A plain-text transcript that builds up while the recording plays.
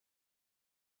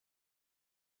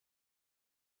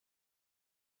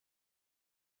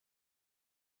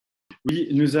Oui,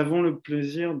 nous avons le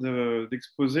plaisir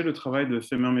d'exposer le travail de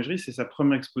Thameur Mejri. C'est sa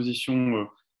première exposition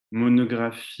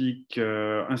monographique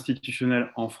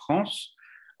institutionnelle en France.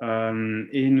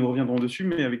 Et nous reviendrons dessus,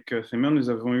 mais avec Thameur,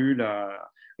 nous avons eu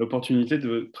l'opportunité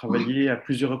de travailler à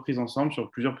plusieurs reprises ensemble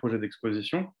sur plusieurs projets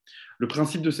d'exposition. Le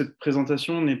principe de cette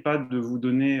présentation n'est pas de vous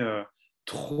donner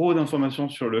trop d'informations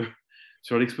sur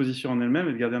l'exposition en elle-même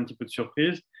et de garder un petit peu de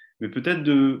surprise, mais peut-être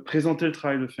de présenter le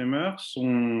travail de Thameur,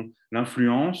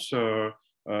 l'influence,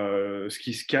 ce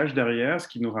qui se cache derrière, ce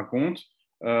qu'il nous raconte,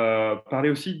 parler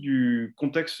aussi du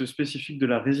contexte spécifique de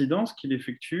la résidence qu'il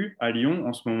effectue à Lyon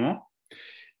en ce moment.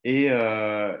 Et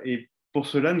pour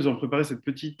cela, nous avons préparé cette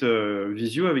petite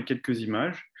visio avec quelques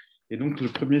images. Et donc, le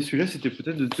premier sujet, c'était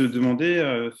peut-être de te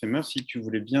demander, Thameur, si tu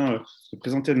voulais bien te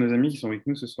présenter à nos amis qui sont avec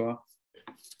nous ce soir.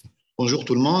 Bonjour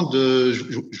tout le monde,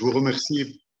 je vous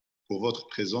remercie pour votre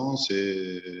présence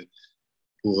et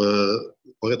pour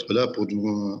être là, pour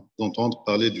nous entendre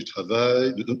parler du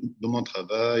travail, de mon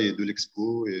travail et de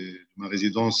l'expo et de ma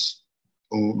résidence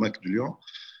au Mac de Lyon.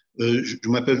 Je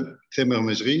m'appelle Thameur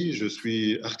Mejri, je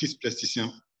suis artiste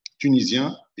plasticien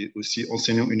tunisien et aussi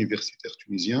enseignant universitaire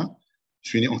tunisien. Je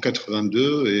suis né en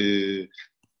 82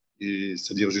 et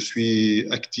c'est-à-dire je suis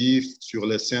actif sur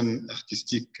la scène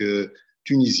artistique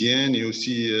tunisienne et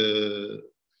aussi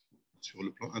sur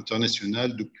le plan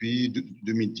international depuis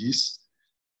 2010,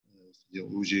 c'est-à-dire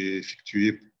où j'ai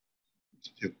effectué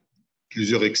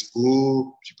plusieurs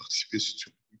expos, j'ai participé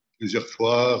sur plusieurs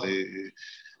foires et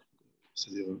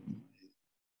c'est-à-dire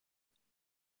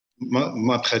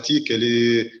ma pratique, elle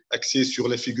est axée sur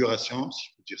la figuration, si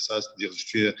je peux dire ça, c'est-à-dire je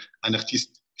suis un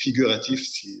artiste figuratif,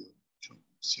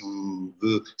 si on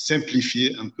veut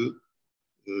simplifier un peu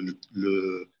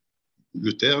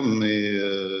le terme, mais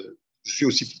je suis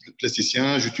aussi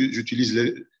plasticien, j'utilise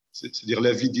c'est-à-dire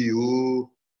la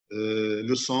vidéo,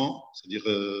 le son, c'est-à-dire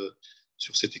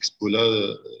sur cette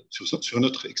expo-là, sur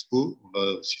notre expo, on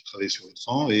va aussi travailler sur le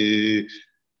son et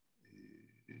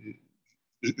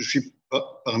je suis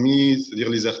parmi,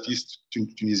 c'est-à-dire les artistes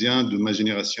tunisiens de ma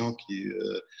génération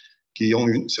qui ont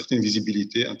une certaine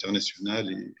visibilité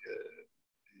internationale et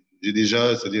j'ai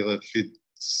déjà, c'est-à-dire fait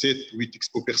 7-8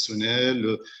 expos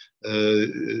personnelles,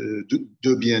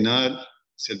 deux biennales,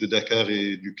 celle de Dakar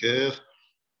et du Caire.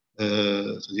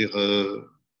 C'est-à-dire,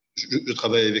 je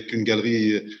travaille avec une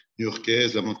galerie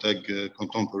new-yorkaise, la Montague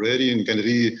Contemporary, une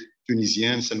galerie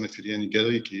tunisienne, Salma Filiane, une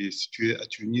galerie qui est située à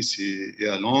Tunis et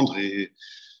à Londres. Et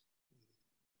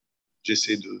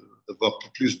j'essaie d'avoir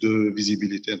plus de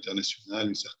visibilité internationale,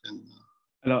 une certaine.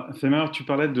 Alors, Thameur, tu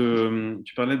parlais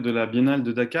de la Biennale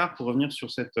de Dakar. Pour revenir sur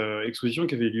cette exposition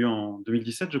qui avait lieu en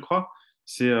 2017, je crois.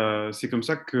 C'est comme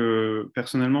ça que,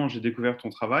 personnellement, j'ai découvert ton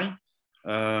travail.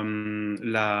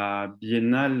 La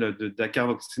Biennale de Dakar,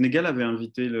 donc, Sénégal avait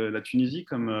invité la Tunisie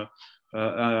comme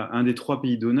un des 3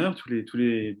 pays d'honneur tous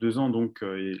les 2 ans. Donc,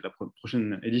 et la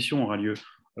prochaine édition aura lieu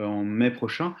en mai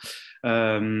prochain.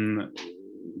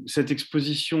 Cette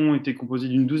exposition était composée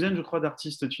d'une douzaine, je crois,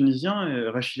 d'artistes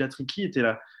tunisiens. Rachida Triki était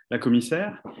la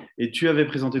commissaire. Et tu avais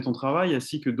présenté ton travail,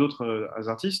 ainsi que d'autres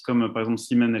artistes, comme par exemple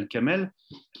Siman El Kamel,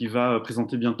 qui va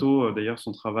présenter bientôt d'ailleurs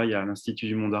son travail à l'Institut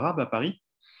du monde arabe à Paris.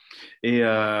 Et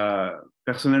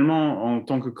personnellement, en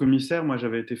tant que commissaire, moi,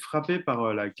 j'avais été frappé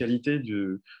par la qualité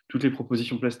de toutes les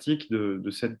propositions plastiques de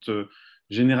cette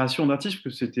génération d'artistes,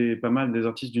 parce que c'était pas mal des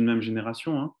artistes d'une même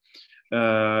génération, hein.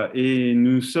 Et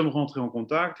nous sommes rentrés en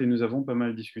contact et nous avons pas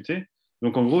mal discuté.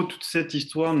 Donc, en gros, toute cette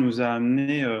histoire nous a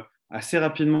amené assez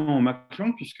rapidement au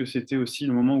macLYON, puisque c'était aussi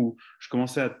le moment où je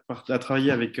commençais à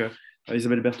travailler avec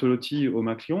Isabelle Bertolotti au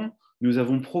macLYON. Nous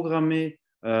avons programmé,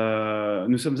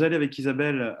 nous sommes allés avec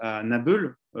Isabelle à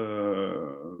Nabeul,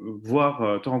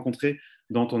 te rencontrer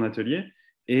dans ton atelier,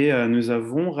 et nous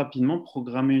avons rapidement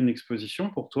programmé une exposition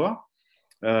pour toi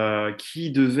qui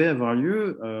devait avoir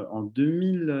lieu en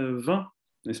 2020,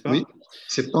 n'est-ce pas? Oui,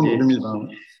 septembre 2020.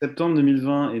 Septembre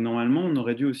 2020, et normalement, on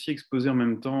aurait dû aussi exposer en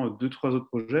même temps 2-3 autres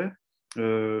projets. Je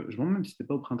me demande même si c'était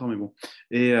pas au printemps, mais bon.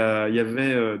 Et il y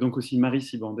avait donc aussi Marie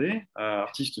Sibandé,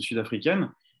 artiste sud-africaine.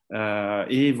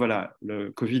 Et voilà, le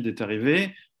Covid est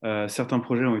arrivé. Certains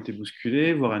projets ont été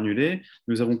bousculés, voire annulés.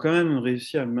 Nous avons quand même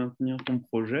réussi à maintenir ton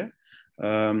projet.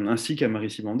 Ainsi qu'à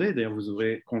Marie Sibandé. D'ailleurs, vous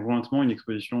aurez conjointement une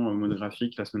exposition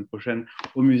monographique la semaine prochaine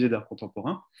au Musée d'art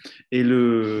contemporain. Et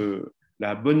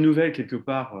la bonne nouvelle, quelque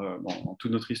part, dans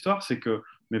toute notre histoire, c'est que,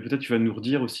 mais peut-être tu vas nous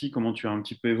redire aussi comment tu as un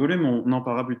petit peu évolué, mais on en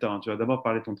parlera plus tard, hein. Tu vas d'abord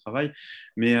parler de ton travail,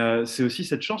 mais c'est aussi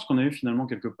cette chance qu'on a eu finalement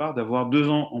quelque part d'avoir 2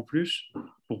 ans en plus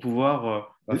pour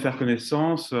pouvoir faire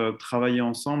connaissance, travailler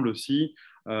ensemble aussi,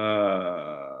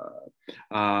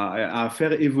 à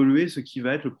faire évoluer ce qui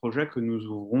va être le projet que nous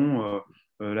ouvrons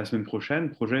la semaine prochaine,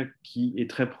 projet qui est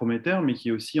très prometteur, mais qui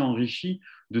est aussi enrichi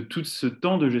de tout ce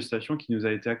temps de gestation qui nous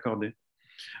a été accordé.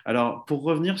 Alors, pour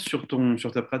revenir sur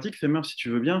ta pratique, Thameur, si tu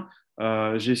veux bien,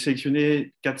 j'ai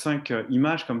sélectionné 4-5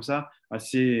 images comme ça,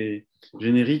 assez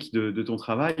génériques de ton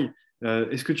travail.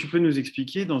 Est-ce que tu peux nous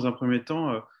expliquer, dans un premier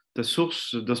temps, ta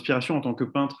source d'inspiration en tant que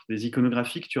peintre, les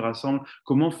iconographies que tu rassembles?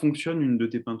 Comment fonctionne une de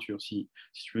tes peintures, si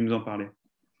tu veux nous en parler?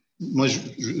 Moi,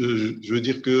 je veux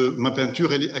dire que ma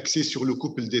peinture, elle est axée sur le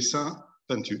couple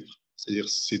dessin-peinture. C'est-à-dire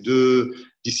ces deux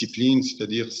disciplines,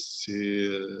 c'est-à-dire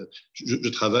je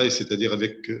travaille, c'est-à-dire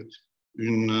avec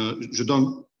je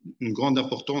donne une grande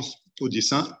importance au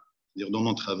dessin, c'est-à-dire dans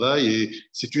mon travail, et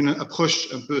c'est une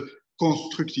approche un peu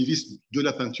constructiviste de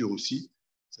la peinture aussi.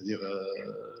 C'est-à-dire,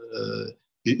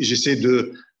 et j'essaie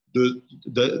de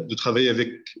travailler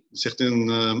avec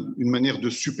une manière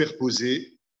de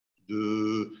superposer,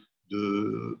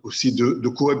 aussi de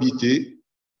cohabiter,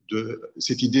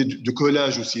 cette idée de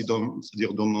collage aussi,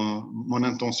 c'est-à-dire dans mon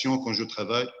intention quand je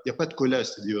travaille. Il n'y a pas de collage,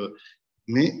 c'est-à-dire,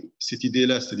 mais cette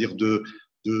idée-là, c'est-à-dire de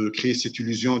créer cette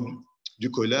illusion du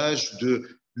collage,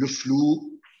 le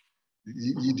flou,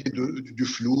 l'idée du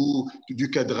flou, du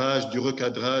cadrage, du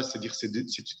recadrage, c'est-à-dire c'est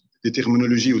des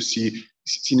terminologies aussi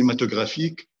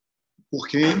cinématographiques pour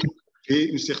créer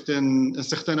une certaine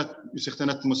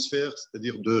atmosphère,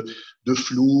 c'est-à-dire de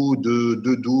flou,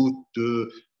 de doute,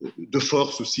 de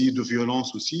force aussi, de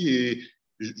violence aussi. Et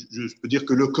je peux dire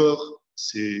que le corps,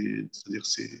 c'est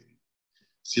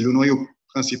le noyau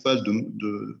principal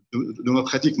de ma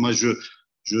pratique. Moi,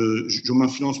 je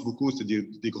m'influence beaucoup, c'est-à-dire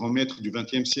des grands maîtres du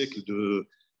XXe siècle,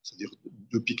 c'est-à-dire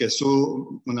de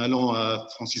Picasso, en allant à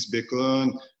Francis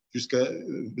Bacon, jusqu'à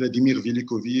Vladimir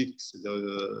Velikovic, c'est-à-dire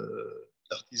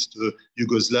l'artiste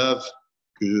yougoslave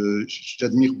que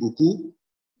j'admire beaucoup,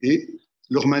 et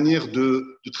leur manière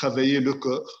de travailler le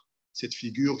corps, cette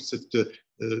figure, cette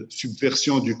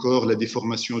subversion du corps, la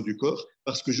déformation du corps,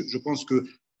 parce que je pense que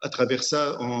à travers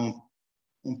ça,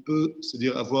 on peut,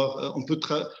 c'est-à-dire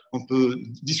on peut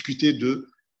discuter de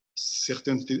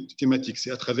certaines thématiques.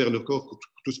 C'est à travers le corps que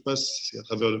tout se passe, c'est à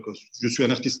travers le corps. Je suis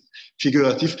un artiste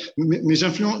figuratif, mais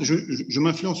je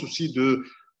m'influence aussi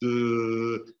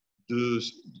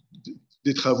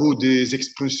des travaux des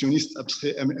expressionnistes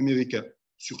abstraits américains,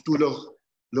 surtout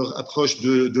leur approche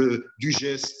du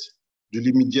geste, de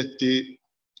l'immédiateté,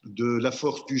 de la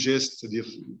force du geste, c'est-à-dire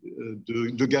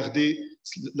de garder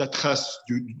la trace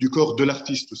du corps de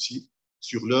l'artiste aussi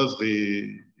sur l'œuvre. Et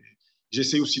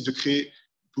j'essaie aussi de créer,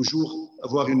 toujours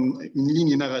avoir une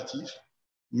ligne narrative,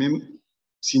 même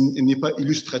s'il n'est pas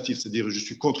illustratif, c'est-à-dire je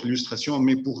suis contre l'illustration,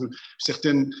 mais pour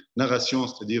certaines narrations,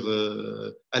 c'est-à-dire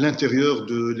à l'intérieur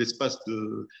de l'espace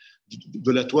de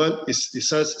la toile, et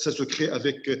ça se crée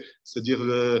avec, c'est-à-dire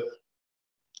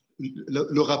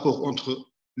le rapport entre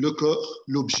le corps,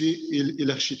 l'objet et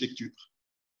l'architecture.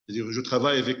 C'est-à-dire je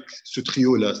travaille avec ce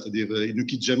trio-là, c'est-à-dire il ne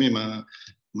quitte jamais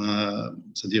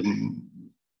c'est-à-dire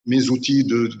mes outils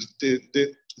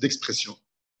d'expression.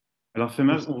 Alors,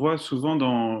 Thameur, on voit souvent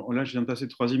là, je viens de passer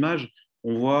 3 images,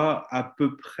 on voit à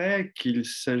peu près qu'il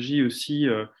s'agit aussi,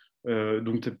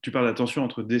 donc tu parles d'attention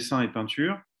entre dessin et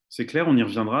peinture, c'est clair, on y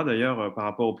reviendra d'ailleurs par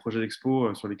rapport aux projets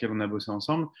d'expo sur lesquels on a bossé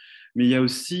ensemble, mais il y a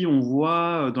aussi, on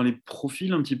voit dans les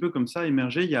profils un petit peu comme ça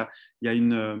émerger, il y a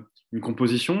une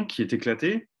composition qui est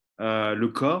éclatée, le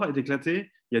corps est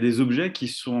éclaté, il y a des objets qui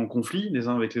sont en conflit les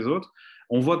uns avec les autres,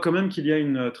 on voit quand même qu'il y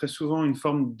a très souvent une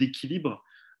forme d'équilibre.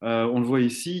 On le voit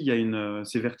ici,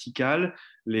 c'est vertical,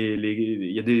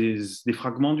 il y a des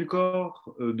fragments du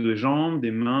corps, des jambes,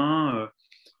 des mains,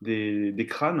 des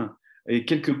crânes. Et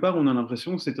quelque part, on a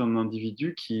l'impression que c'est un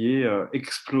individu qui est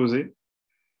explosé,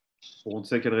 pour on ne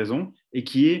sait quelle raison, et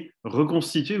qui est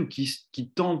reconstitué ou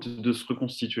qui tente de se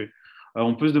reconstituer.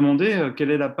 On peut se demander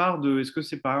quelle est la part est-ce que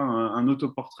c'est pas un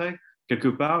autoportrait, quelque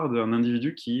part, d'un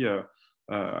individu qui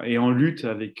est en lutte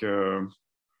avec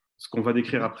ce qu'on va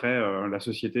décrire après, la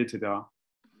société, etc.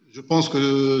 Je pense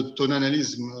que ton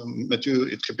analyse,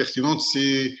 Matthieu, est très pertinente.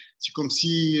 C'est comme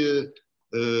si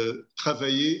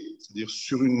travailler, c'est-à-dire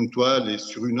sur une toile et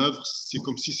sur une œuvre, c'est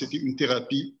comme si c'était une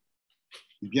thérapie,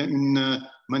 ou bien une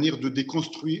manière de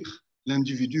déconstruire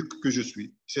l'individu que je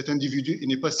suis. Cet individu, il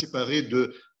n'est pas séparé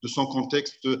de son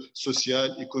contexte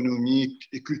social, économique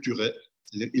et culturel.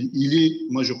 Il est,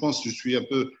 moi je pense, je suis un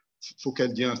peu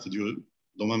focaldien, c'est-à-dire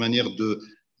dans ma manière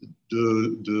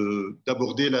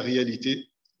d'aborder la réalité.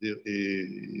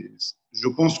 Et je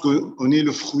pense qu'on est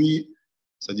le fruit,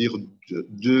 c'est-à-dire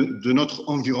de notre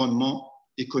environnement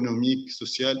économique,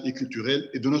 social et culturel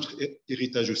et de notre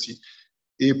héritage aussi.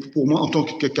 Et pour moi, en tant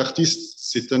qu'artiste,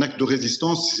 c'est un acte de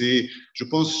résistance. Et je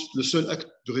pense le seul acte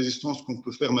de résistance qu'on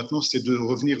peut faire maintenant, c'est de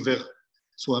revenir vers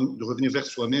de revenir vers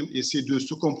soi-même, essayer de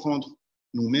se comprendre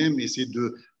nous-mêmes, essayer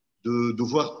de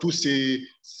voir tous ces,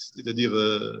 c'est-à-dire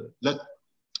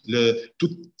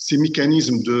tous ces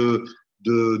mécanismes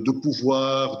de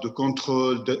pouvoir, de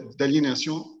contrôle,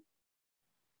 d'aliénation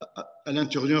à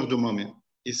l'intérieur de moi-même.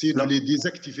 Essayer de les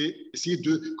désactiver, essayer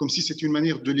comme si c'était une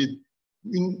manière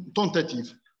une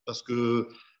tentative, parce que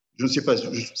je ne sais pas,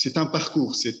 c'est un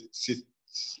parcours,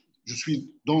 je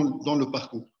suis dans le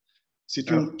parcours. C'est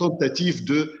une tentative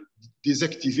de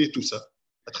désactiver tout ça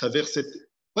à travers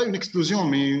pas une explosion,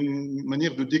 mais une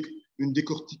manière une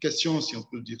décortication, si on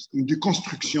peut dire, une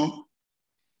déconstruction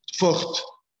forte,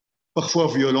 parfois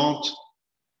violente,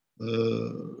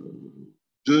 de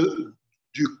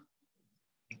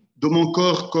mon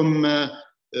corps comme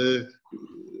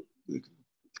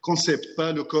concept,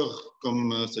 pas le corps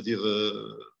comme, c'est-à-dire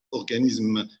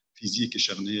organisme physique et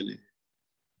charnel.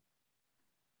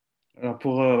 Alors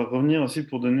pour revenir aussi,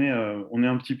 pour donner, on est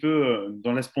un petit peu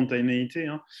dans la spontanéité,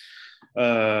 hein,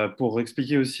 pour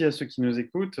expliquer aussi à ceux qui nous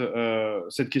écoutent,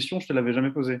 cette question, je ne te l'avais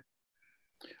jamais posée.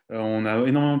 On a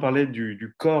énormément parlé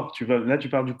du corps. Là, tu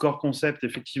parles du corps concept.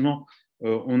 Effectivement,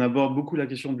 on aborde beaucoup la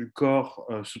question du corps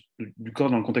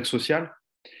dans le contexte social.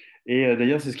 Et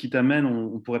d'ailleurs, c'est ce qui t'amène,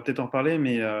 on pourrait peut-être en parler,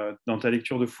 mais dans ta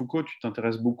lecture de Foucault, tu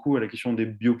t'intéresses beaucoup à la question des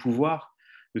biopouvoirs,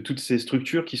 de toutes ces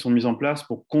structures qui sont mises en place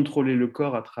pour contrôler le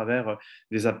corps à travers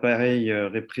des appareils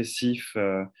répressifs,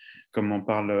 comme en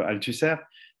parle Althusser.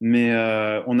 Mais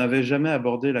on n'avait jamais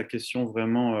abordé la question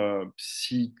vraiment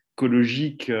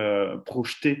psychologique,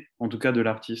 projetée, en tout cas de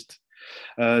l'artiste.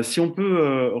 Si on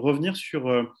peut revenir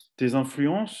sur tes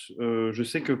influences, je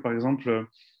sais que par exemple,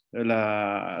 il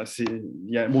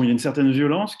y a une certaine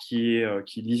violence qui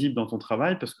est lisible dans ton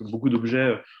travail parce que beaucoup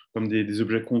d'objets, comme des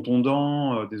objets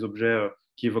contondants, des objets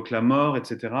qui évoquent la mort,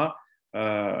 etc.,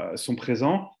 sont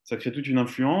présents. Ça crée toute une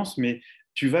influence, mais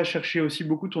tu vas chercher aussi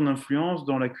beaucoup ton influence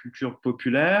dans la culture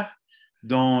populaire,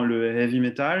 dans le heavy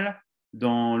metal,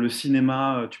 dans le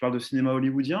cinéma. Tu parles de cinéma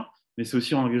hollywoodien, mais c'est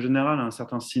aussi en règle générale un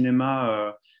certain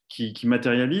cinéma qui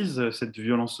matérialise cette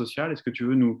violence sociale. Est-ce que tu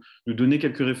veux nous donner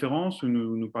quelques références ou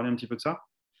nous parler un petit peu de ça?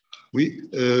 Oui,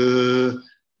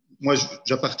 moi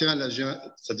j'appartiens à la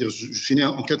c'est-à-dire je suis né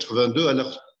en 82,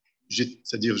 alors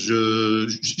c'est-à-dire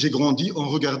j'ai grandi en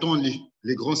regardant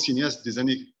les grands cinéastes des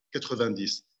années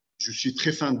 90. Je suis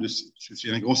très fan je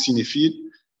suis un grand cinéphile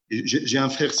et j'ai un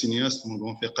frère cinéaste, mon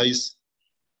grand frère Kaïs.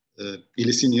 Il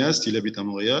est cinéaste, il habite à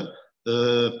Montréal.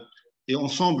 Et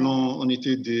ensemble, on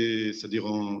était c'est-à-dire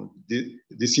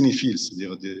des cinéphiles,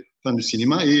 c'est-à-dire des fans de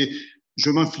cinéma. Et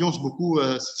je m'influence beaucoup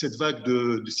à cette vague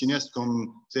de cinéastes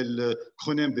comme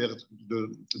Cronenberg,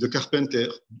 de Carpenter,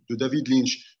 de David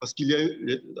Lynch, parce qu'il y a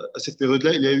eu, à cette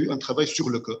période-là, il y a eu un travail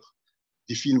sur le corps.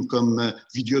 Des films comme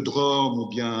Videodrome ou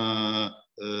bien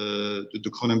de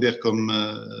Cronenberg comme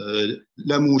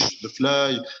La Mouche, The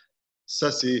Fly.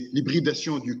 Ça, c'est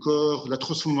l'hybridation du corps, la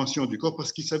transformation du corps,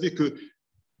 parce qu'il savait que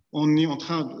on est en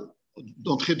train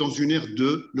d'entrer dans une ère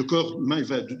le corps humain il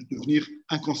va devenir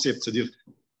un concept, c'est-à-dire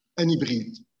un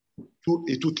hybride.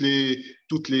 Et tous les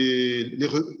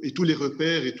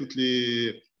repères et toutes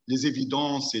les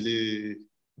évidences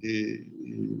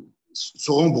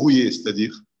seront brouillés,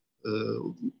 c'est-à-dire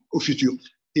au futur.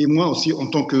 Et moi aussi,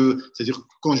 c'est-à-dire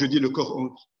quand je dis le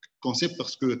corps concept,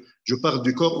 parce que je parle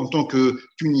du corps en tant que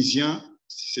Tunisien,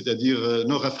 c'est-à-dire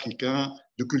nord-africain,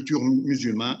 de culture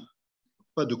musulmane,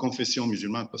 pas de confession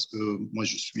musulmane, parce que moi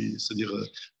je suis, c'est-à-dire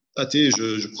athée,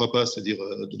 je ne crois pas, c'est-à-dire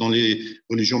dans les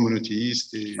religions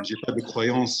monothéistes, et je n'ai pas de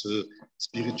croyances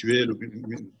spirituelles ou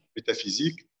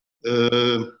métaphysiques.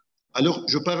 Alors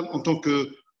je parle en tant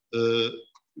que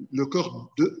le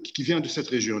corps qui vient de cette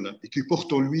région-là et qui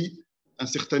porte en lui un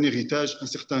certain héritage, un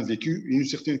certain vécu, une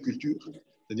certaine culture.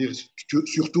 C'est-à-dire,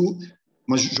 surtout,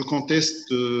 moi je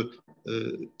conteste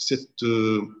cette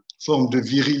forme de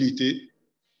virilité,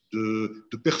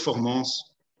 de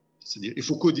performance. C'est-à-dire, et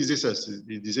Foucault disait ça,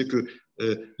 il disait que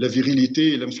la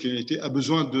virilité et la masculinité a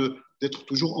besoin d'être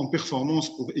toujours en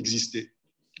performance pour exister.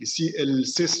 Et si elle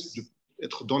cesse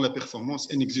d'être dans la performance,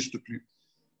 elle n'existe plus.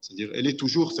 C'est-à-dire, elle est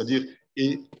toujours, c'est-à-dire,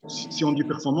 et si on dit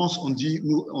performance, on dit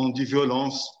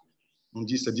violence, on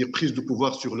dit, c'est-à-dire prise de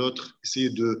pouvoir sur l'autre, essayer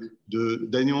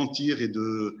d'anéantir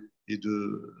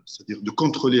c'est-à-dire de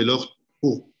contrôler l'autre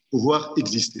pour pouvoir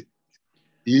exister.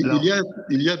 Et Alors,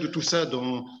 il y a de tout ça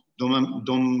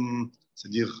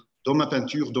c'est-à-dire dans ma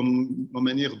peinture, dans ma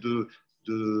manière de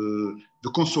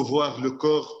concevoir le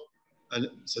corps,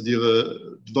 c'est-à-dire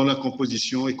dans la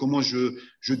composition et comment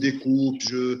je découpe,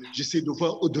 j'essaie de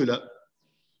voir au-delà.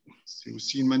 C'est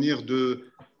aussi une manière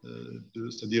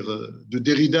c'est-à-dire de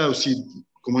Derrida aussi,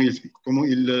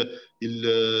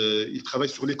 il travaille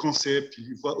sur les concepts,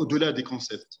 il voit au-delà des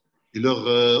concepts et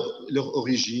leur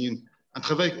origine. Un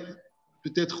travail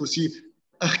peut-être aussi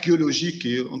archéologique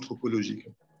et anthropologique.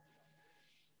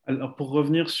 Alors, pour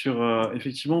revenir sur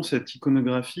effectivement cette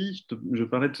iconographie, je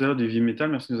parlais tout à l'heure du heavy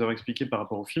metal, merci de nous avoir expliqué par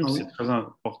rapport au film, Ah oui. c'est très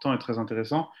important et très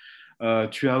intéressant.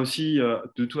 Tu as aussi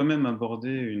de toi-même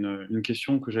abordé une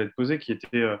question que j'allais te poser qui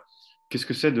était qu'est-ce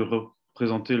que c'est de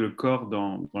représenter le corps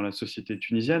dans la société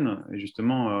tunisienne et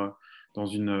justement dans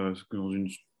une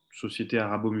société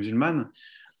arabo-musulmane.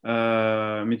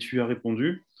 Mais tu as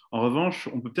répondu. En revanche,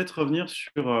 on peut peut-être revenir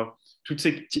sur toute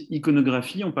cette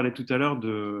iconographie. On parlait tout à l'heure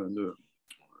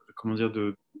comment dire,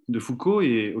 de Foucault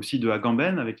et aussi de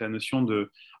Agamben avec la notion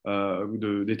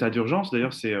d'état d'urgence.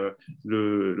 D'ailleurs, c'est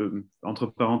entre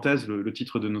parenthèses le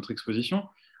titre de notre exposition.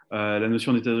 La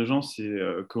notion d'état d'urgence, c'est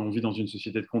qu'on vit dans une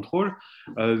société de contrôle.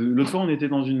 L'autre fois,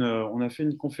 on a fait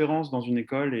une conférence dans une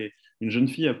école et une jeune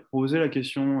fille a posé la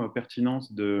question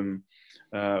pertinente de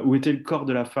où était le corps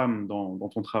de la femme dans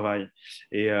ton travail.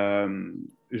 Et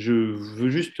je veux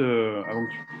juste, avant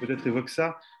que tu peut-être évoques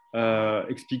ça,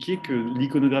 expliquer que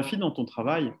l'iconographie dans ton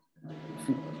travail,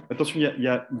 attention, il y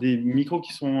a des micros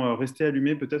qui sont restés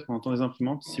allumés, peut-être on entend des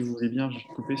imprimantes, si vous voulez bien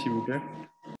couper s'il vous plaît.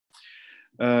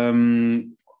 Euh,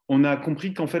 on a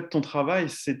compris qu'en fait ton travail,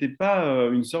 c'était pas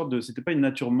c'était pas une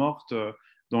nature morte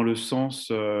dans le sens,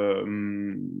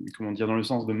 comment dire, dans le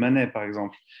sens de Manet par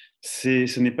exemple.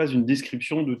 Ce n'est pas une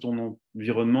description de ton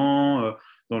environnement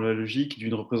dans la logique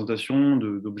d'une représentation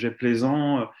d'objets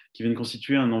plaisants qui viennent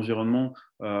constituer un environnement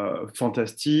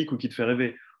fantastique ou qui te fait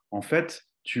rêver. En fait,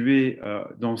 tu es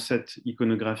dans cette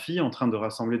iconographie en train de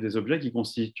rassembler des objets qui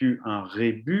constituent un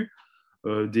rébut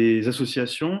des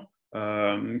associations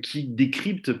qui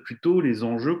décryptent plutôt les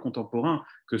enjeux contemporains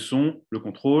que sont le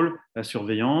contrôle, la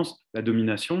surveillance, la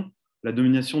domination. La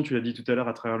domination, tu l'as dit tout à l'heure,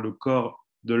 à travers le corps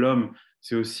de l'homme,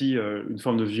 c'est aussi une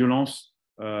forme de violence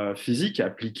physique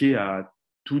appliquée à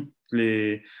toutes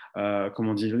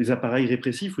comment dire, les appareils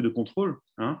répressifs ou de contrôle.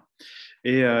 Hein.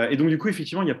 Et donc, du coup,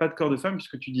 effectivement, il n'y a pas de corps de femme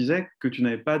puisque tu disais que tu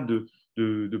n'avais pas de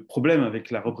problème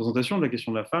avec la représentation de la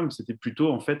question de la femme. C'était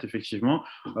plutôt, en fait, effectivement,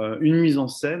 une mise en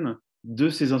scène de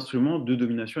ces instruments de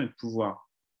domination et de pouvoir.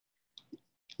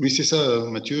 Oui, c'est ça,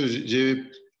 Mathieu. J'ai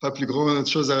pas plus grande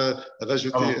chose à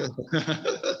rajouter.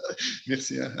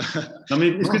 Merci. Non, mais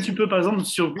est-ce Non, que tu peux, par exemple,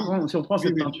 si on oui, prend oui,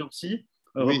 cette oui, peinture-ci,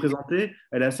 oui. représentée,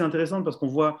 elle est assez intéressante parce qu'on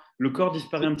voit le corps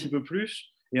disparaît un petit peu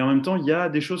plus et en même temps, il y a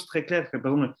des choses très claires. Par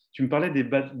exemple, tu me parlais des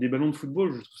ballons de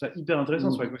football, je trouve ça hyper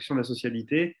intéressant sur la question de la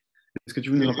socialité. Est-ce que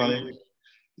tu veux nous en parler?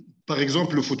 Par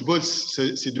exemple, le football,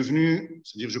 c'est devenu,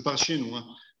 c'est-à-dire, je parle chez nous, hein,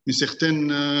 une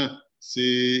certaine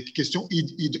c'est question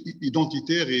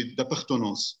identitaire et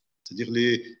d'appartenance.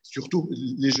 C'est-à-dire, surtout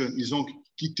les jeunes, ils ont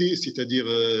quitté, c'est-à-dire,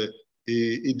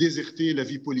 et déserté la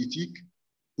vie politique,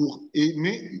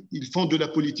 mais ils font de la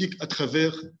politique à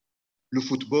travers le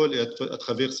football et à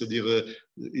travers, c'est-à-dire, à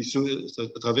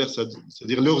travers,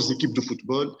 c'est-à-dire leurs équipes de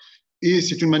football. Et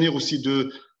c'est une manière aussi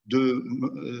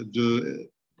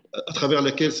à travers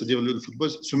laquelle, c'est-à-dire le football,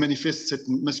 se manifeste cette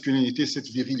masculinité, cette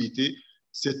virilité,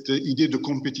 cette idée de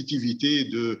compétitivité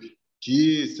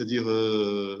qui est, c'est-à-dire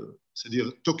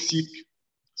toxique,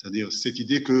 c'est-à-dire cette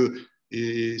idée que,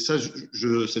 et ça,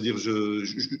 c'est-à-dire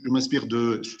je m'inspire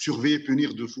de Surveiller et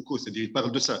punir de Foucault, c'est-à-dire il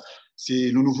parle de ça.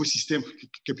 C'est le nouveau système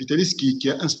capitaliste qui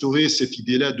a instauré cette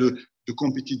idée-là de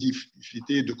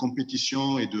compétitivité, de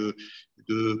compétition et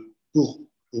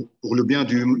pour le bien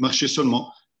du marché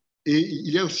seulement. Et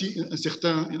il y a aussi un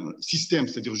certain système,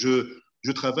 c'est-à-dire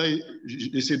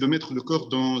j'essaie de mettre le corps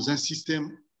dans un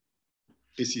système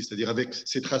précis, c'est-à-dire avec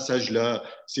ces traçages-là,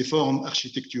 ces formes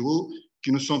architecturaux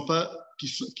qui ne sont pas,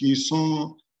 qui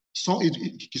sont sans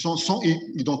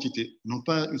identité, non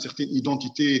pas une certaine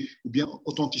identité ou bien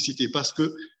authenticité, parce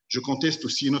que je conteste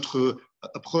aussi notre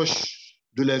approche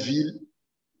de la ville,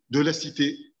 de la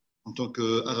cité en tant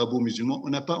qu'arabo-musulman. On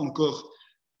n'a pas encore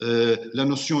la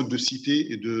notion de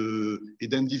cité et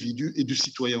d'individu et de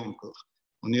citoyen encore.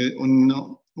 On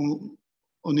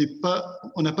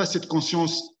n'a pas cette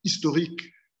conscience historique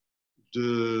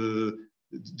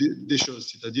des choses,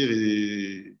 c'est-à-dire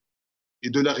et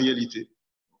de la réalité.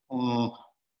 On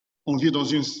vit dans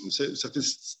une certaine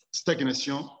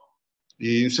stagnation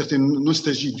et une certaine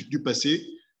nostalgie du passé,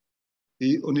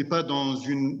 et on n'est pas dans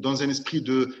un esprit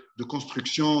de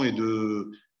construction et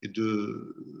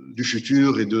du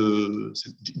futur et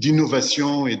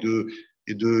d'innovation et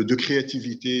de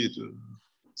créativité.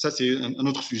 Ça, c'est un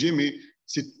autre sujet, mais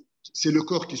c'est le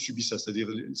corps qui subit ça. C'est-à-dire,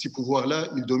 ces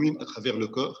pouvoirs-là, ils dominent à travers le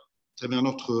corps, à travers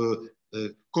notre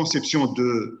conception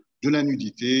de la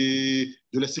nudité,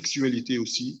 de la sexualité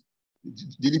aussi.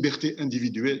 des libertés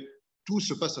individuelles, tout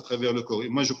se passe à travers le corps. Et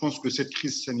moi, je pense que cette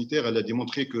crise sanitaire, elle a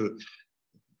démontré que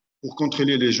pour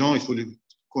contrôler les gens, il faut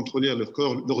contrôler leur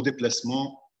corps, leur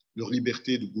déplacement, leur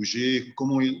liberté de bouger,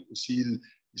 comment aussi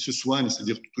ils se soignent,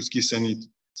 c'est-à-dire tout ce qui est sanitaire,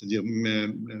 c'est-à-dire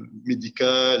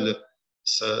médical,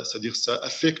 c'est-à-dire ça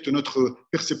affecte notre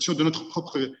perception de notre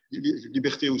propre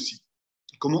liberté aussi.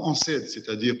 Comment on cède,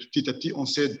 c'est-à-dire petit à petit, on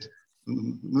cède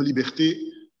nos libertés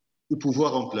au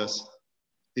pouvoir en place.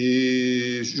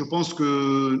 Et je pense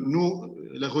que nous,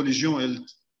 la religion,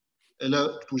 elle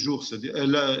a toujours, c'est-à-dire,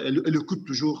 elle occupe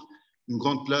toujours une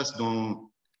grande place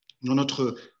dans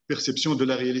notre perception de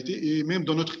la réalité et même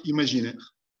dans notre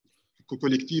imaginaire. Le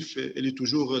collectif, elle est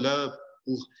toujours là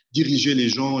pour diriger les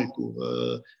gens et pour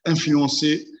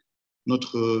influencer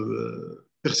notre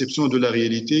perception de la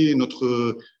réalité,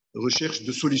 notre recherche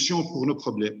de solutions pour nos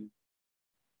problèmes.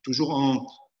 Toujours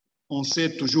on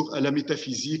cède toujours à la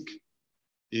métaphysique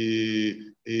et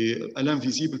à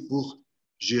l'invisible pour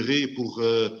gérer, pour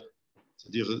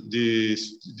c'est-à-dire des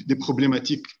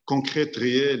problématiques concrètes,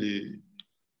 réelles et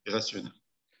rationnelles.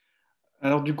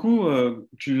 Alors du coup,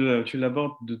 tu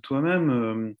l'abordes de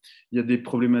toi-même. Il y a des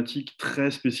problématiques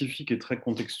très spécifiques et très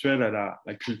contextuelles à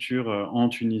la culture en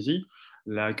Tunisie.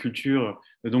 La culture,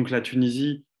 donc la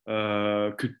Tunisie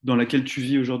dans laquelle tu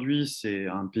vis aujourd'hui, c'est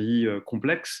un pays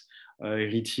complexe,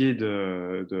 héritier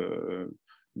de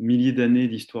milliers d'années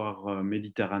d'histoire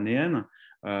méditerranéenne.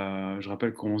 Je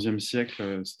rappelle qu'au XIe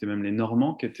siècle, c'était même les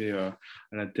Normands qui étaient à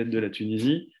la tête de la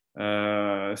Tunisie.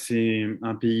 C'est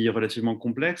un pays relativement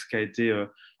complexe qui a été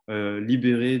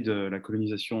libéré de la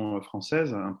colonisation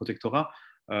française, un protectorat,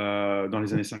 dans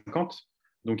les années 50,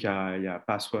 donc il y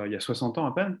a 60 ans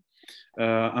à peine.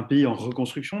 Un pays en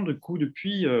reconstruction de coup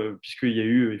depuis, puisqu'il y a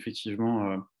eu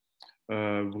effectivement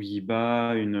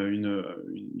Bourguiba, une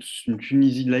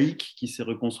Tunisie laïque qui s'est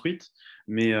reconstruite,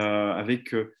 mais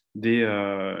avec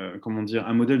comment dire,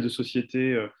 un modèle de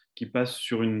société qui passe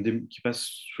sous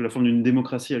la forme d'une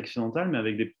démocratie occidentale, mais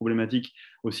avec des problématiques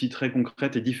aussi très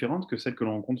concrètes et différentes que celles que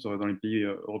l'on rencontre dans les pays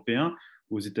européens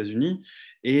ou aux États-Unis.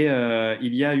 Et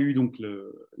il y a eu donc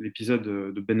l'épisode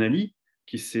de Ben Ali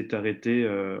qui s'est arrêté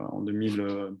en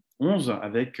 2011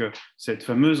 avec cette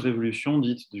fameuse révolution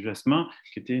dite du jasmin,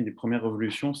 qui était une des premières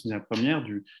révolutions, c'est la première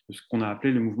de ce qu'on a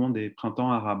appelé le mouvement des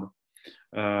printemps arabes.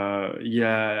 La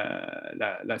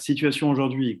situation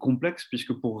aujourd'hui est complexe,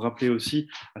 puisque pour rappeler aussi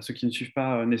à ceux qui ne suivent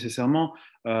pas nécessairement,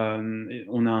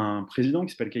 on a un président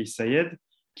qui s'appelle Kais Saied,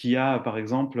 qui a par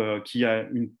exemple qui a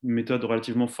une méthode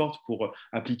relativement forte pour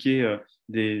appliquer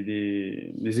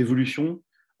des évolutions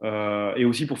et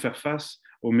aussi pour faire face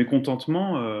au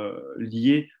mécontentement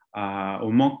lié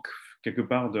au manque quelque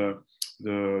part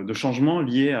de changement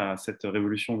lié à cette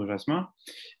révolution de jasmin.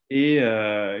 Et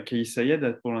Kais Saied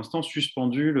a pour l'instant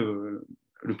suspendu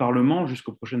le Parlement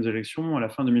jusqu'aux prochaines élections à la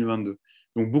fin 2022.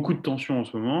 Donc beaucoup de tensions en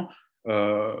ce moment,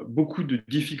 beaucoup de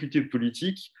difficultés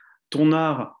politiques. Ton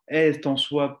art est en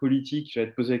soi politique. J'allais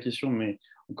te poser la question, mais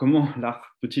comment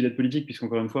l'art peut-il être politique,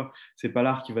 puisqu'encore une fois, c'est pas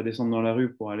l'art qui va descendre dans la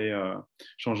rue pour aller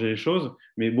changer les choses.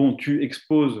 Mais bon, tu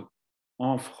exposes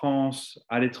en France,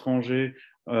 à l'étranger,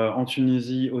 en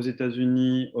Tunisie, aux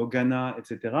États-Unis, au Ghana,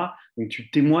 etc. Donc tu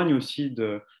témoignes aussi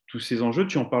de tous ces enjeux,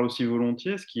 tu en parles aussi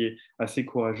volontiers, ce qui est assez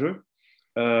courageux.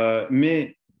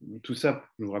 Mais tout ça,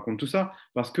 je vous raconte tout ça,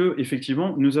 parce que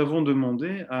effectivement, nous avons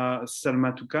demandé à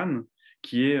Salma Toukan,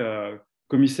 qui est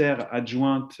commissaire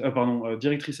adjointe,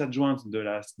 directrice adjointe de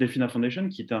la Delphina Foundation,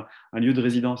 qui est un lieu de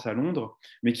résidence à Londres,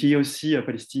 mais qui est aussi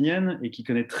palestinienne et qui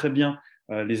connaît très bien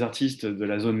les artistes de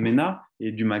la zone MENA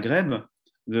et du Maghreb,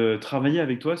 de travailler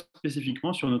avec toi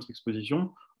spécifiquement sur notre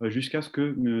exposition jusqu'à ce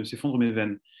que s'effondrent mes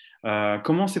veines.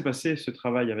 Comment s'est passé ce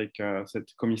travail avec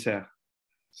cette commissaire,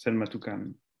 Selma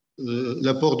Toukan?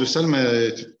 L'apport de Salma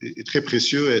est très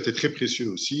précieux, a été très précieux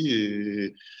aussi,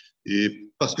 et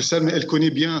parce que Salma, elle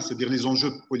connaît bien, c'est-à-dire les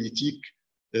enjeux politiques,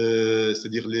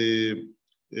 c'est-à-dire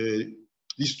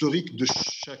l'historique de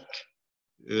chaque,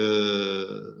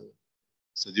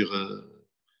 c'est-à-dire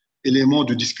élément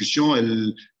de discussion,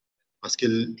 parce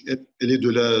qu'elle est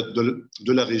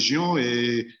de la région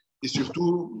et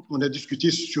surtout, on a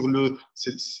discuté sur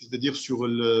c'est-à-dire sur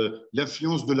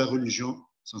l'influence de la religion,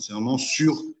 sincèrement,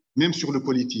 même sur le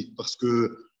politique, parce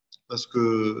que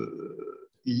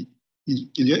il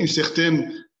y a une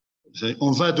certaine,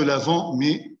 on va de l'avant,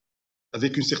 mais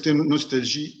avec une certaine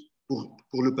nostalgie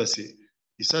pour le passé.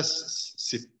 Et ça,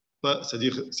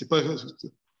 c'est-à-dire, c'est pas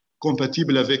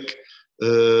compatible avec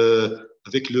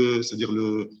c'est-à-dire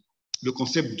le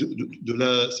concept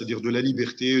c'est-à-dire de la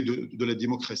liberté, de la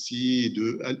démocratie,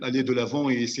 d'aller de l'avant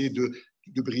et essayer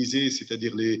de briser,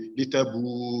 c'est-à-dire les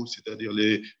tabous, c'est-à-dire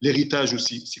l'héritage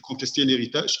aussi, c'est contester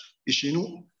l'héritage. Et chez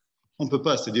nous, on ne peut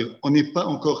pas, c'est-à-dire on n'est pas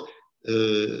encore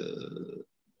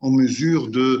en mesure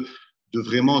de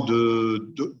vraiment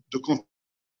de contester.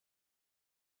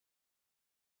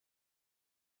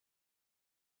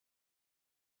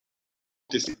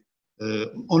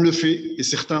 On le fait et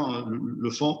certains le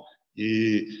font.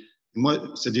 Et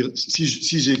moi, c'est-à-dire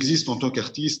si j'existe en tant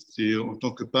qu'artiste et en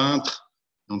tant que peintre,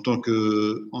 en tant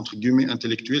que, entre guillemets,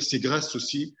 intellectuel, c'est grâce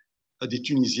aussi à des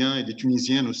Tunisiens et des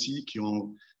Tunisiennes aussi qui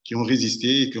ont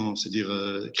résisté, qui ont, c'est-à-dire,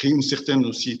 créé une certaine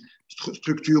aussi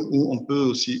structure où on peut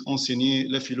aussi enseigner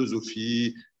la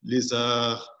philosophie, les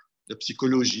arts, la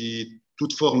psychologie,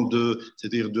 toute forme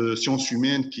c'est-à-dire de sciences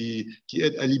humaines qui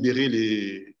aident à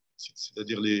libérer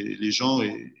c'est-à-dire les gens.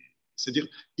 C'est-à-dire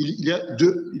il y a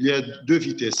deux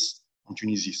vitesses en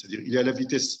Tunisie. C'est-à-dire il y a la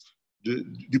vitesse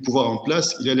du pouvoir en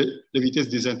place, il y a la vitesse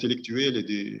des intellectuels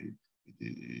et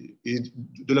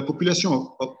de la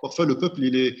population. Parfois, le peuple,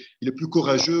 il est plus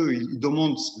courageux, il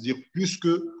demande, c'est-à-dire plus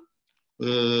que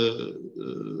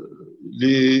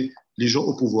les gens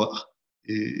au pouvoir.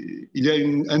 Et il y a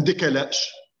un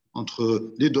décalage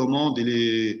entre les demandes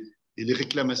et les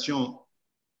réclamations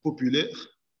populaires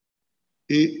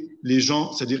et les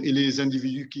gens, c'est-à-dire et les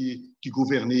individus qui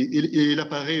gouvernent et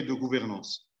l'appareil de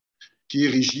gouvernance qui est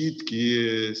rigide,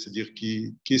 c'est-à-dire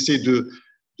qui essaie de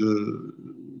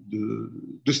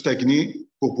stagner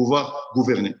pour pouvoir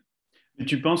gouverner. Et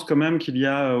tu penses quand même qu'il y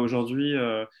a aujourd'hui,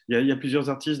 il y a plusieurs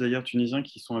artistes d'ailleurs tunisiens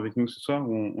qui sont avec nous ce soir,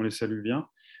 on les salue bien,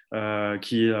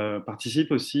 qui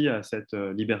participent aussi à cette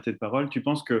liberté de parole. Tu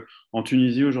penses qu'en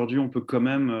Tunisie aujourd'hui, on peut quand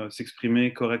même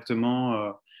s'exprimer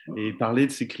correctement et parler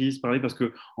de ces crises, parce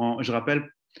que je rappelle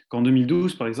qu'en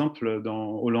 2012, par exemple,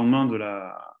 au lendemain de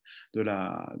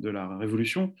la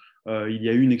révolution, il y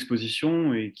a eu une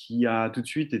exposition et qui a tout de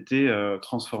suite été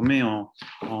transformée en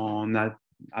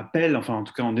appel, enfin en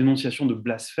tout cas en dénonciation de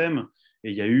blasphème.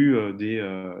 Et il y a eu des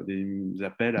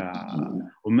appels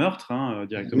au meurtre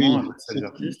directement Oui, à des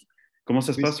artistes. Comment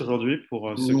ça se oui, passe aujourd'hui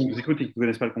pour ceux qui nous écoutent et qui ne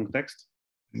connaissent pas le contexte?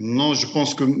 non, je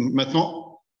pense que maintenant,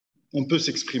 on peut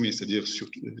s'exprimer, c'est-à-dire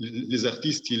surtout les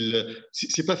artistes,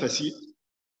 c'est pas facile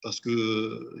parce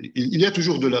que il y a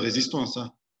toujours de la résistance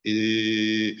hein,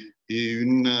 et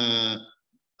une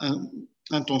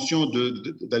intention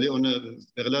d'aller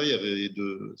vers l'arrière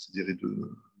c'est-à-dire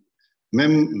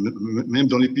même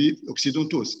dans les pays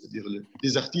occidentaux, c'est-à-dire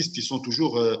les artistes, ils sont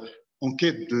toujours en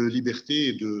quête de liberté,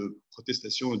 et de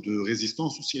protestation, de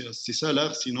résistance aussi. C'est ça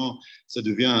l'art, sinon ça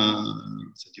devient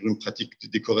c'est-à-dire une pratique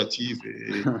décorative.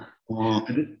 Oui,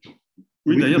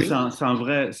 Oui, d'ailleurs, oui. c'est un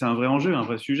vrai enjeu, un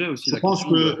vrai sujet aussi, Je la pense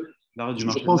question de que, l'art du je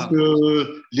marché de pense l'art.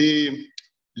 que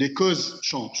les causes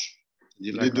changent.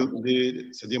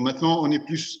 C'est-à-dire maintenant, on est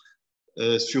plus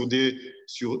sur les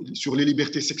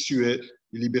libertés sexuelles,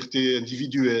 les libertés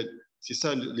individuelles. C'est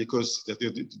ça les causes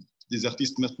des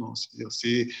artistes maintenant.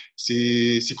 C'est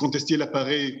contester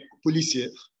l'appareil policier,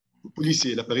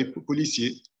 l'appareil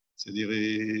policier, c'est-à-dire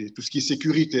tout ce qui est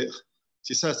sécuritaire.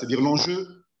 C'est ça, c'est-à-dire l'enjeu,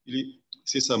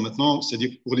 c'est ça. Maintenant,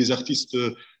 c'est-à-dire pour les artistes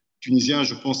tunisiens,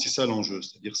 je pense que c'est ça l'enjeu.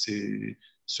 C'est-à-dire c'est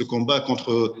ce combat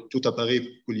contre tout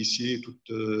appareil policier, tout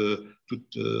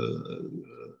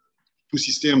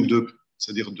système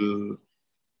c'est-à-dire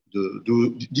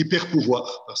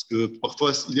d'hyper-pouvoir, parce que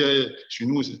parfois, il y a chez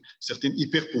nous certains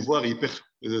hyper-pouvoirs et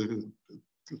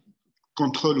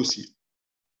hyper-contrôle aussi.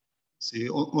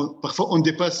 Parfois, on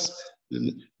dépasse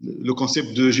le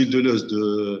concept de Gilles Deleuze,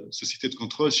 de société de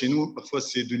contrôle. Chez nous, parfois,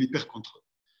 c'est de l'hyper-contrôle.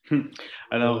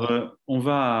 Alors,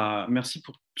 merci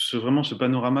pour vraiment ce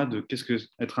panorama de qu'est-ce que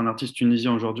être un artiste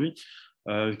tunisien aujourd'hui,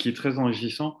 qui est très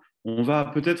enrichissant. On va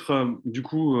peut-être, du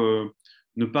coup,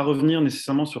 ne pas revenir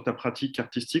nécessairement sur ta pratique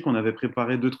artistique. On avait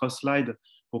préparé deux, trois slides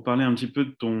pour parler un petit peu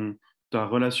de ta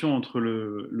relation entre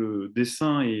le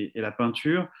dessin et la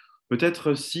peinture.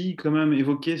 Peut-être si, quand même,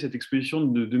 évoquer cette exposition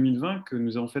de 2020 que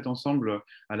nous avons faite ensemble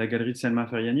à la galerie de Selma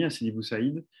Feriani, à Sidi Bou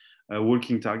Saïd,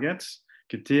 Walking Targets,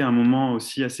 qui était un moment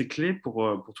aussi assez clé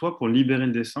pour toi, pour libérer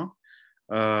le dessin.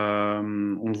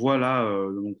 On le voit là,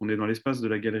 donc on est dans l'espace de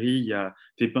la galerie, il y a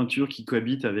tes peintures qui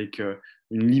cohabitent avec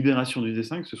une libération du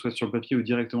dessin, que ce soit sur le papier ou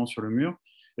directement sur le mur.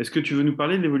 Est-ce que tu veux nous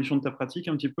parler de l'évolution de ta pratique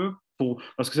un petit peu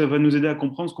parce que ça va nous aider à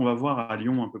comprendre ce qu'on va voir à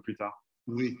Lyon un peu plus tard.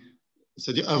 Oui,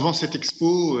 c'est-à-dire avant cette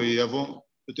expo et avant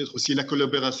peut-être aussi la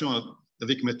collaboration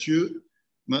avec Matthieu,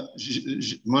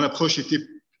 mon approche était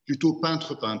plutôt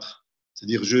peintre-peintre.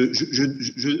 C'est-à-dire,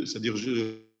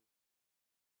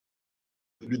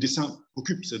 le dessin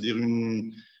occupe, c'est-à-dire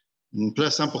une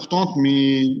place importante,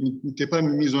 mais il n'était pas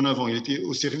mis en avant. Il était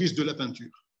au service de la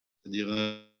peinture. C'est-à-dire,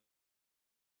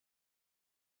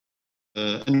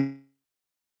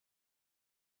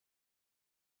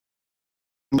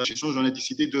 échange, on a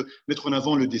décidé de mettre en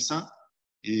avant le dessin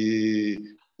et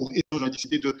pour échanger, on a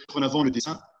décidé de mettre en avant le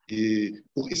dessin et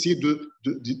pour essayer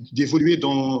d'évoluer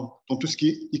dans tout ce qui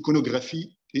est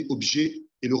iconographie et objet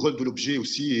et le rôle de l'objet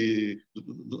aussi et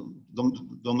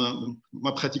dans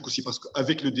ma pratique aussi parce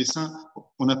qu'avec le dessin,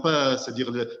 on n'a pas,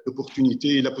 c'est-à-dire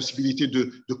l'opportunité et la possibilité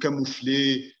de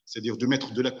camoufler, c'est-à-dire de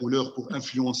mettre de la couleur pour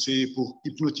influencer, pour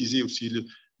hypnotiser aussi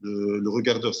le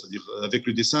regardeur. C'est-à-dire avec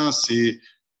le dessin,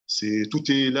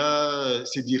 tout est là,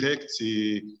 c'est direct.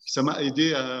 Ça m'a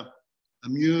aidé à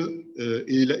mieux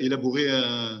élaborer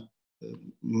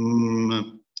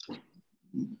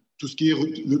tout ce qui est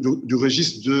du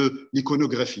registre de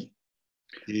l'iconographie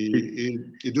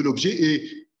et de l'objet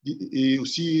et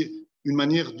aussi la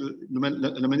manière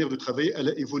de travailler, elle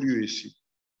a évolué ici.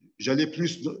 J'allais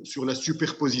plus sur la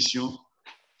superposition,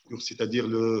 c'est-à-dire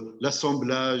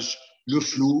l'assemblage, le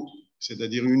flou,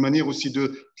 c'est-à-dire une manière aussi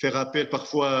de faire appel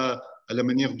parfois à la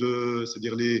manière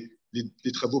c'est-à-dire les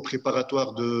travaux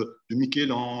préparatoires de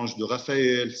Michel-Ange, de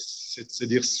Raphaël,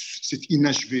 c'est-à-dire c'est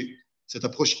inachevé, cette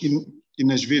approche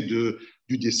inachevée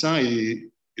du dessin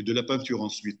et de la peinture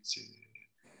ensuite.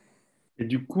 Et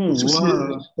du coup, on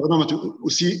voit… Pardon, Matthieu,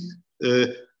 aussi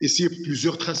essayer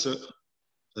plusieurs traceurs,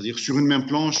 c'est-à-dire sur une même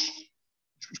planche,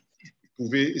 je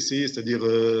pouvais essayer, c'est-à-dire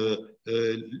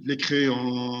les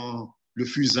crayons, le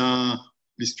fusain,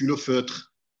 les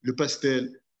stylos-feutres, le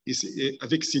pastel, et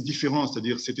avec ces différences,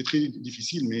 c'est-à-dire c'était très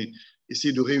difficile, mais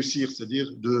essayer de réussir, c'est-à-dire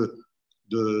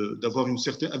d'avoir une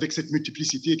certaine, avec cette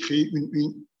multiplicité, créer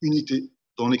une unité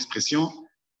dans l'expression.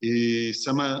 Et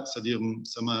c'est-à-dire,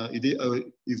 ça m'a aidé à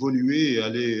évoluer et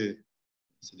aller,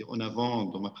 c'est-à-dire en avant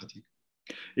dans ma pratique.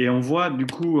 Et on voit du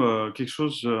coup un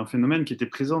phénomène qui était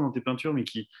présent dans tes peintures, mais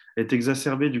qui est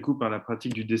exacerbé du coup par la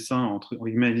pratique du dessin entre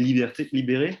guillemets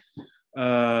libéré.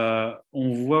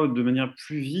 On voit de manière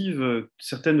plus vive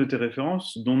certaines de tes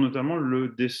références, dont notamment le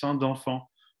dessin d'enfant.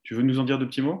 Tu veux nous en dire de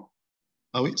petits mots?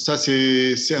 Ah oui, ça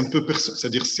c'est un peu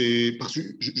c'est-à-dire c'est parce que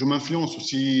je m'influence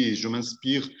aussi, je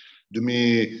m'inspire de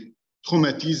mes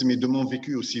traumatismes et de mon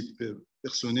vécu aussi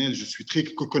personnel. Je suis très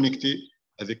connecté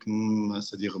avec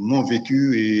c'est-à-dire mon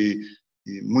vécu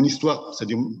et mon histoire,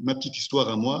 c'est-à-dire ma petite histoire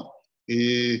à moi.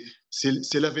 Et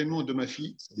c'est l'avènement de ma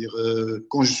fille, c'est-à-dire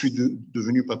quand je suis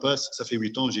devenu papa, ça fait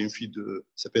 8 ans, j'ai une fille qui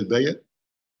s'appelle Baye,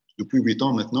 depuis 8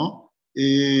 ans maintenant.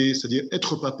 Et c'est-à-dire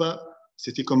être papa,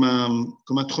 c'était comme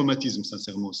un traumatisme,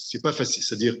 sincèrement. C'est pas facile,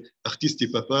 c'est-à-dire artiste et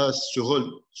papa, ce rôle,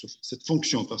 cette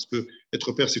fonction, parce que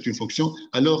être père, c'est une fonction.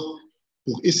 Alors,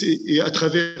 pour essayer, et à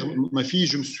travers ma fille,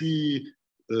 je me suis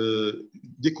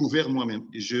découvert moi-même.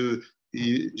 Et j'ai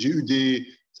eu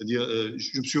c'est-à-dire,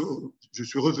 je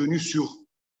suis revenu sur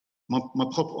ma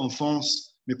propre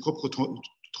enfance, mes propres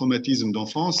traumatismes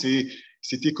d'enfance, et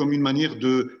c'était comme une manière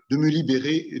de me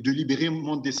libérer et de libérer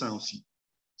mon dessin aussi.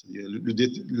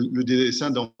 Le dessin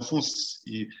d'enfance,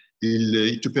 il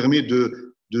te permet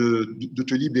de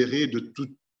te libérer de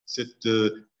toute cette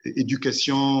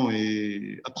éducation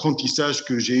et apprentissage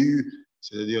que j'ai eu,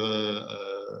 c'est-à-dire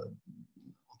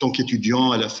en tant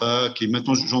qu'étudiant à la fac, et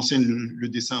maintenant j'enseigne le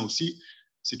dessin aussi.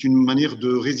 C'est une manière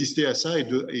de résister à ça et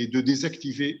de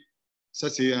désactiver. Ça,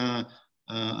 c'est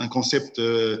un concept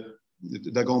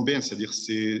d'Agamben, c'est-à-dire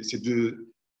c'est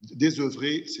de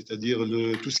désœuvrer, c'est-à-dire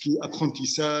tout ce qui est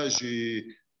apprentissage et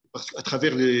à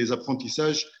travers les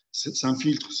apprentissages, c'est un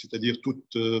filtre, c'est-à-dire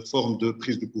toute forme de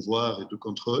prise de pouvoir et de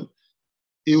contrôle.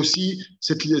 Et aussi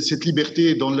cette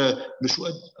liberté dans le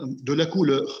choix de la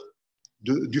couleur,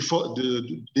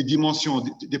 des dimensions,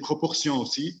 des proportions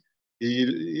aussi.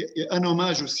 Et un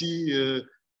hommage aussi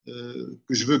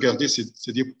que je veux garder,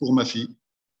 c'est-à-dire pour ma fille.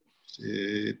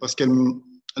 Parce qu'elle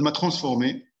m'a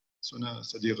transformé,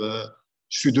 c'est-à-dire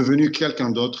je suis devenu quelqu'un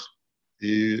d'autre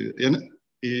et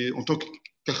en tant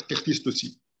qu'artiste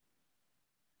aussi.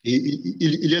 Et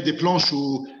il y a des planches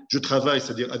où je travaille,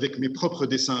 c'est-à-dire avec mes propres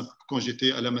dessins quand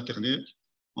j'étais à la maternelle,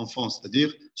 enfance,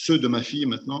 c'est-à-dire ceux de ma fille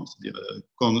maintenant, c'est-à-dire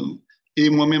et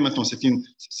moi-même maintenant,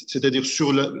 c'est-à-dire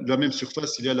sur la même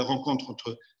surface, il y a la rencontre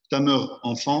entre Thameur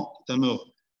enfant, Thameur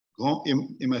grand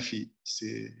et ma fille.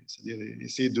 C'est-à-dire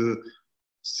essayer de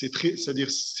c'est-à-dire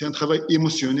c'est un travail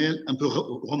émotionnel, un peu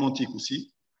romantique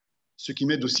aussi, ce qui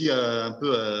m'aide aussi un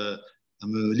peu à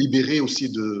me libérer aussi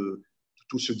de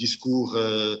tout ce discours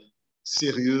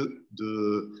sérieux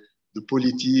de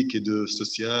politique et de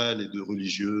social et de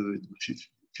religieux et de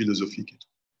philosophique. Et tout.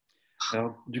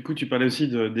 Alors, du coup, tu parlais aussi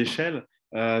d'échelle.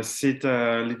 C'est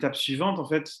l'étape suivante en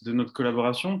fait de notre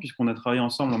collaboration, puisqu'on a travaillé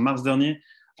ensemble en mars dernier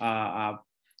à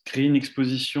créer une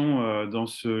exposition dans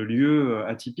ce lieu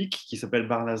atypique qui s'appelle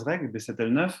Bar Lazreg,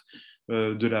 B7L9,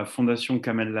 de la fondation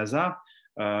Kamel Lazare.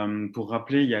 Pour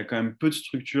rappeler, il y a quand même peu de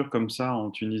structures comme ça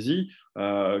en Tunisie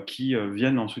qui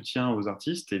viennent en soutien aux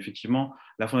artistes. Et effectivement,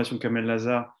 la fondation Kamel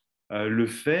Lazare le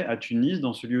fait à Tunis,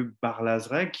 dans ce lieu Bar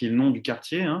Lazreg, qui est le nom du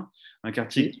quartier, hein, un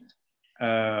quartier Oui,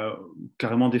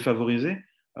 carrément défavorisé,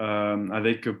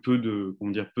 avec peu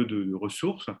de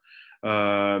ressources.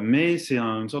 Mais c'est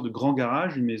une sorte de grand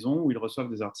garage, une maison où ils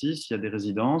reçoivent des artistes, il y a des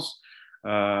résidences,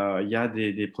 il y a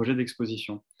des projets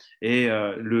d'exposition. Et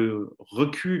le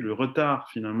recul, le retard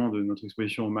finalement de notre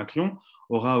exposition au macLYON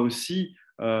aura aussi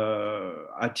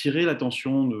attiré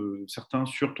l'attention de certains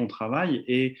sur ton travail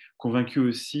et convaincu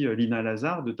aussi Lina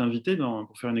Lazare de t'inviter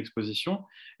pour faire une exposition.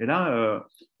 Et là,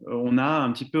 on a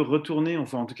un petit peu retourné,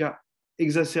 enfin en tout cas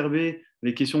exacerbé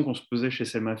les questions qu'on se posait chez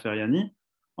Selma Feriani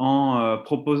en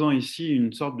proposant ici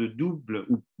une sorte de double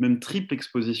ou même triple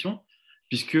exposition,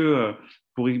 puisque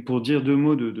pour dire deux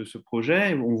mots de ce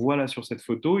projet, on voit là sur cette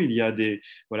photo, il y a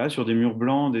voilà, sur des murs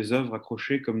blancs des œuvres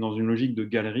accrochées comme dans une logique de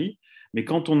galerie, mais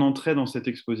quand on entrait dans cette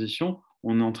exposition,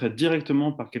 on entrait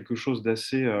directement par quelque chose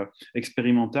d'assez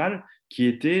expérimental, qui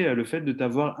était le fait de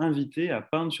t'avoir invité à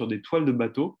peindre sur des toiles de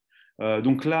bateau.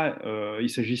 Donc là, il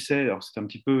s'agissait, alors c'est un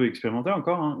petit peu expérimental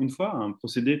encore, hein, une fois, un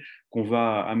procédé qu'on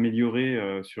va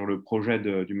améliorer sur le projet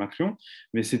du macLYON,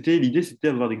 mais l'idée, c'était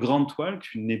d'avoir des grandes toiles que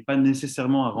tu n'es pas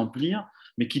nécessairement à remplir,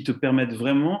 mais qui te permettent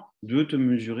vraiment de te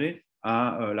mesurer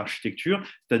à l'architecture,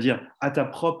 c'est-à-dire à ta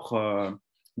propre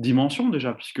dimension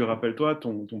déjà, puisque rappelle-toi,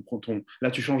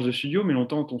 là tu changes de studio, mais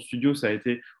longtemps ton studio, ça a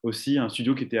été aussi un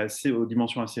studio qui était aux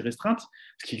dimensions assez restreintes,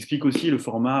 ce qui explique aussi le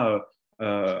format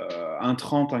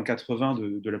 1,30,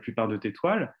 1,80 de la plupart de tes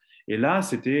toiles. Et là,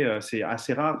 c'est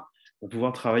assez rare pour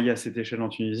pouvoir travailler à cette échelle en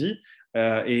Tunisie.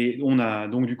 Et on a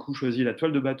donc du coup choisi la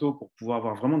toile de bateau pour pouvoir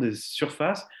avoir vraiment des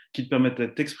surfaces qui te permettent de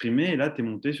t'exprimer. Et là, tu es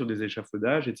monté sur des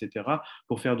échafaudages, etc.,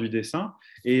 pour faire du dessin.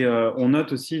 Et on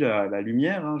note aussi la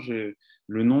lumière. Hein,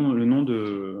 le nom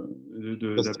de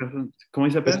la personne. Comment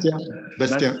il s'appelle? Bastien.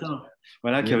 Bastien. Bastien.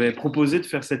 Voilà, qui Oui. avait proposé de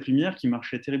faire cette lumière qui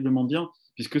marchait terriblement bien,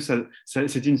 puisque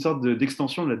c'était une sorte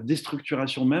d'extension de la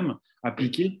déstructuration même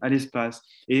appliquée à l'espace.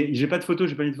 Et j'ai pas de photo,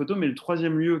 j'ai pas mis de photo, mais le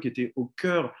troisième lieu qui était au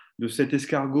cœur de cet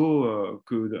escargot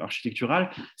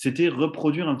architectural, c'était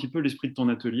reproduire un petit peu l'esprit de ton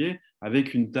atelier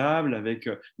avec une table, avec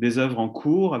des œuvres en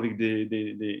cours, avec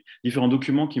des différents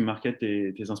documents qui marquaient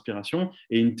tes inspirations,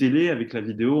 et une télé avec la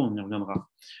vidéo, on y reviendra.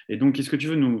 Et donc, est-ce que tu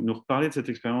veux nous reparler de cette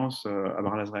expérience à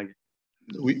Bar-Lazreg?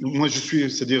 Oui, moi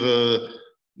c'est-à-dire,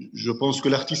 je pense que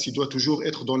l'artiste, il doit toujours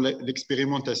être dans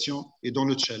l'expérimentation et dans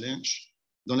le challenge,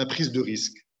 dans la prise de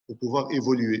risque pour pouvoir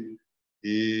évoluer.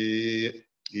 Et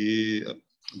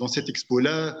dans cette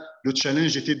expo-là, le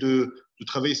challenge était de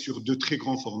travailler sur de très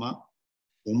grands formats.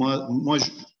 Pour moi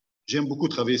j'aime beaucoup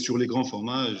travailler sur les grands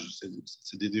formats.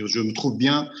 C'est-à-dire, je me trouve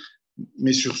bien,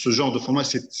 mais sur ce genre de format,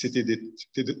 c'était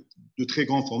de très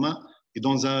grands formats et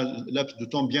dans un laps de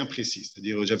temps bien précis.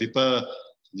 C'est-à-dire, j'avais pas,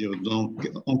 c'est-à-dire,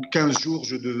 en 15 jours,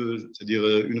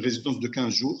 c'est-à-dire une résidence de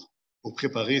 15 jours pour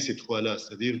préparer ces trois-là.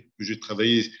 C'est-à-dire que j'ai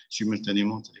travaillé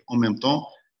simultanément, en même temps.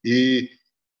 Et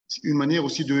c'est une manière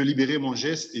aussi de libérer mon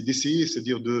geste et d'essayer,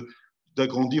 c'est-à-dire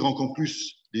d'agrandir encore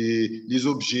plus les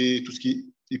objets, tout ce qui est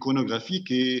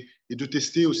iconographique et de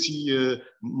tester aussi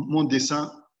mon dessin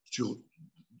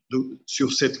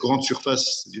sur cette grande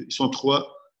surface. Ils sont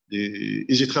trois. Et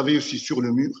j'ai travaillé aussi sur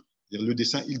le mur. Le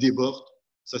dessin, il déborde.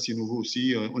 Ça, c'est nouveau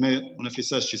aussi. On a fait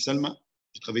ça chez Salma.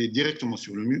 J'ai travaillé directement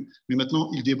sur le mur. Mais maintenant,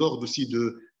 il déborde aussi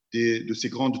de ces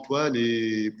grandes toiles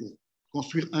et pour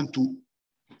construire un tout.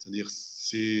 C'est-à-dire,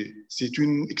 c'est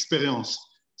une expérience.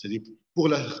 C'est-à-dire, pour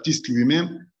l'artiste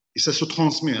lui-même, et ça se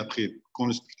transmet après. Quand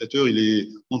le spectateur il est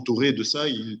entouré de ça,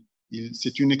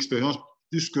 c'est une expérience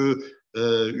plus que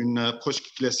une approche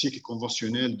classique et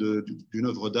conventionnelle d'une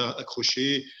œuvre d'art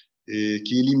accrochée et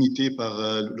qui est limitée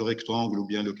par le rectangle ou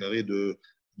bien le carré de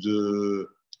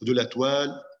la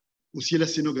toile. Aussi la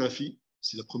scénographie.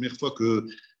 C'est la première fois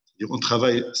qu'on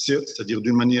travaille, c'est-à-dire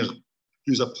d'une manière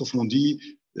plus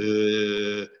approfondie,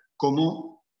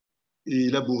 comment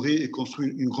élaborer et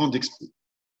construire une grande expo.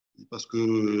 Parce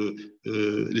que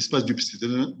l'espace du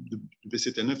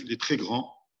BCT9, il est très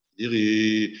grand.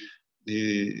 Et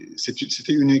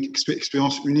c'était une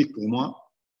expérience unique pour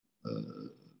moi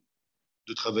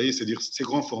de travailler. C'est-à-dire ces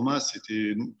grands formats,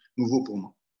 c'était nouveau pour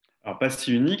moi. Alors, pas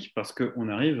si unique, parce qu'on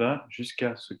arrive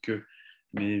jusqu'à ce que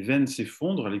mes veines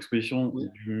s'effondrent, l'exposition Oui,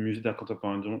 du Musée d'art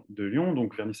contemporain de Lyon,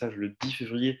 donc vernissage le 10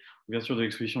 février, ouverture de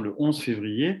l'exposition le 11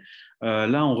 février.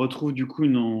 Là, on retrouve du coup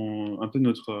un peu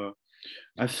notre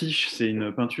affiche. C'est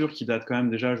une peinture qui date quand même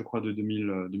déjà, je crois, de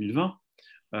 2020.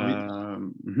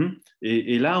 oui.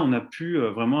 Et là, on a pu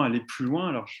vraiment aller plus loin.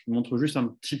 Alors, je vous montre juste un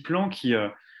petit plan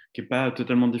qui n'est pas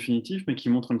totalement définitif, mais qui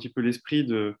montre un petit peu l'esprit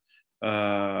de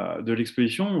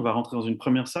l'exposition. On va rentrer dans une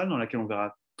première salle dans laquelle on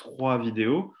verra 3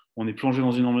 vidéos. On est plongé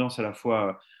dans une ambiance à la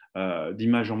fois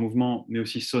d'images en mouvement, mais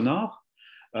aussi sonore,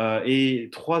 et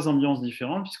 3 ambiances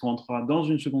différentes, puisqu'on entrera dans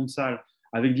une seconde salle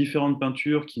avec différentes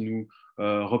peintures qui nous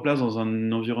replacent dans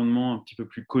un environnement un petit peu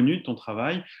plus connu de ton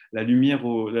travail. La lumière,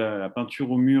 la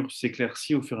peinture au mur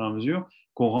s'éclaircit au fur et à mesure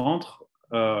qu'on rentre,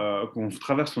 qu'on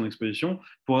traverse ton exposition,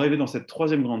 pour arriver dans cette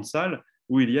 3e grande salle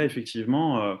où il y a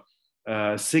effectivement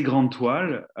ces grandes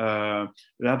toiles.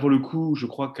 Là, pour le coup, je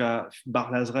crois qu'à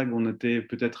Bar-Lazreg, on était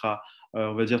peut-être à,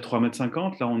 on va dire, 3,50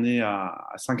 m. Là, on est à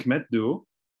 5 mètres de haut.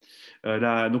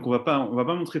 Là, donc, on va pas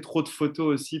montrer trop de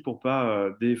photos aussi pour pas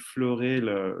déflorer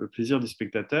le plaisir des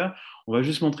spectateurs. On va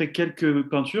juste montrer quelques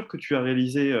peintures que tu as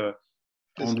réalisées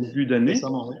en début d'année.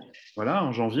 Récemment, oui. Voilà,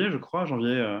 en janvier, je crois,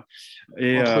 janvier.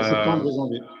 Et Entre septembre et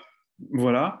janvier.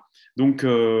 voilà. Donc,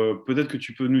 peut-être que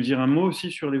tu peux nous dire un mot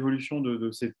aussi sur l'évolution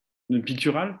de cette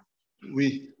picturale.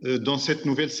 Oui, dans cette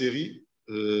nouvelle série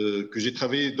que j'ai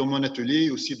travaillé dans mon atelier,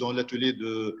 aussi dans l'atelier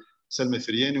de Thameur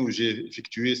Mejri, où j'ai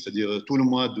effectué, c'est-à-dire tout le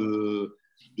mois de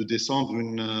décembre,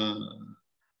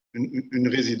 une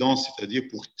résidence, c'est-à-dire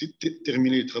pour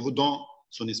terminer les travaux dans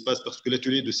son espace, parce que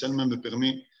l'atelier de Salma me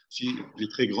permet, si il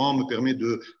est très grand, me permet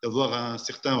d'avoir un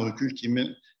certain recul qui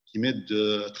m'aide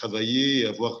à travailler et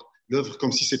à voir l'œuvre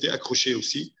comme si c'était accroché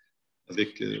aussi.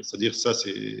 C'est-à-dire ça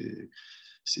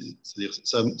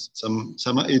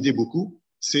m'a aidé beaucoup.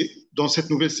 C'est dans cette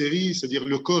nouvelle série, c'est-à-dire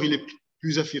le corps, il est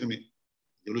plus affirmé.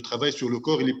 Le travail sur le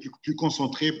corps, il est plus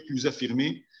concentré, plus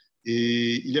affirmé,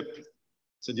 et il y a,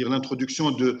 c'est-à-dire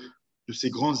l'introduction de ces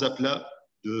grands aplats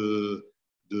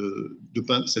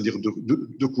c'est-à-dire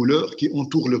de couleurs qui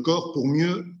entourent le corps pour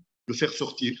mieux le faire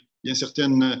sortir. Il y a une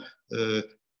certaine,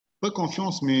 pas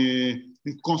confiance, mais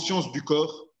une conscience du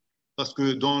corps, parce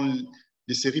que dans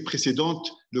les séries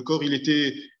précédentes, le corps, il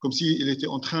était comme s'il était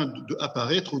en train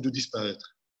d'apparaître ou de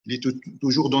disparaître. Il est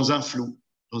toujours dans un flou,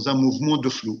 dans un mouvement de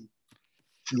flou,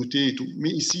 flouté et tout.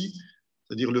 Mais ici,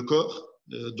 c'est-à-dire le corps,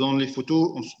 dans les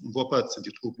photos, on ne voit pas,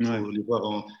 c'est-à-dire trop pour les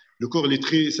voir. Le corps, il est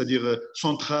très, c'est-à-dire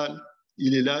central,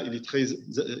 il est là, il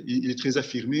est très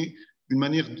affirmé, d'une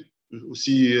manière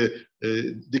aussi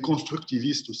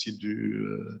déconstructiviste aussi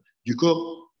du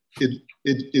corps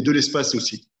et de l'espace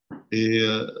aussi. Et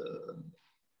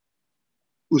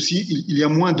aussi, il y a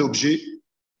moins d'objets,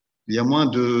 il y a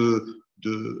moins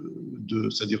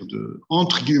c'est-à-dire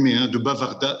entre guillemets, hein, de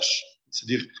bavardage.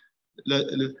 C'est-à-dire,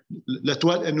 la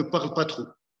toile, elle ne parle pas trop.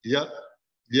 Il y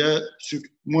a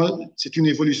moi, c'est une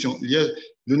évolution. Il y a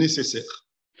le nécessaire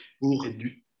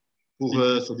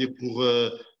c'est-à-dire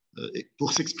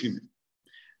pour s'exprimer.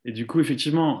 Et du coup,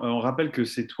 effectivement, on rappelle que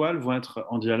ces toiles vont être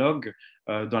en dialogue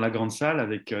dans la grande salle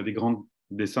avec des grands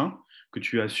dessins que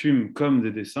tu assumes comme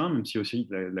des dessins, même s'il y a aussi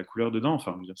la couleur dedans,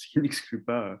 enfin, je veux dire, ce qui n'exclut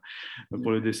pas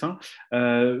pour le dessin.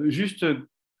 Juste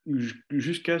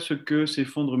jusqu'à ce que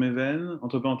s'effondrent mes veines,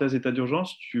 entre parenthèses, état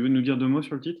d'urgence, tu veux nous dire 2 mots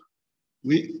sur le titre?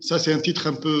 Oui, ça c'est un titre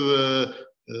un peu...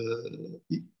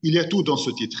 il y a tout dans ce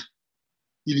titre.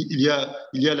 Il y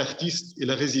a l'artiste et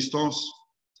la résistance,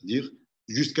 c'est-à-dire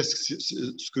jusqu'à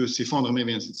ce que s'effondrent mes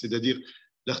veines, c'est-à-dire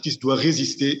l'artiste doit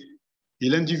résister et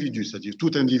l'individu, c'est-à-dire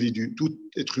tout individu, tout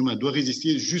être humain doit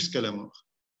résister jusqu'à la mort.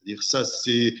 C'est-à-dire ça,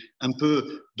 c'est un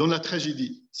peu dans la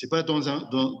tragédie. C'est pas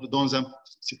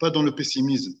c'est pas dans le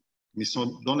pessimisme, mais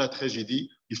dans la tragédie.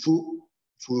 Il faut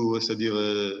c'est-à-dire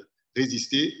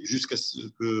résister jusqu'à ce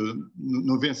que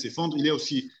nos veines s'effondrent. Il y a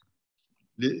aussi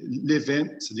les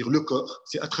veines, c'est-à-dire le corps.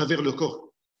 C'est à travers le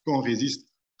corps qu'on résiste,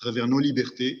 à travers nos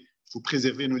libertés. Il faut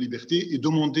préserver nos libertés et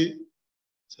demander,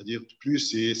 c'est-à-dire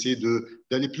plus, et essayer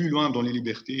d'aller plus loin dans les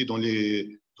libertés, dans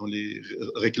les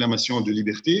réclamations de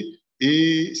liberté.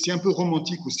 Et c'est un peu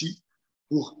romantique aussi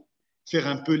pour faire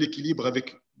un peu l'équilibre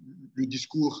avec le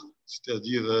discours,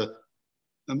 c'est-à-dire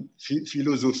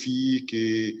philosophique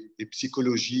et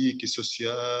psychologique et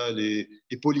social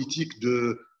et politique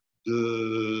de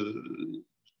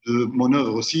mon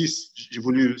œuvre aussi. J'ai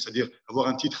voulu, c'est-à-dire avoir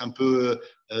un titre un peu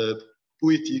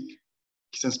poétique,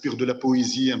 qui s'inspire de la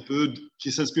poésie un peu,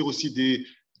 qui s'inspire aussi des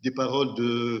paroles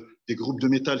des groupes de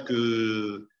métal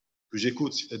que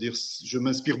j'écoute. C'est-à-dire, je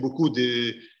m'inspire beaucoup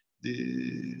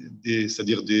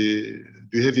c'est-à-dire du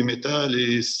heavy metal,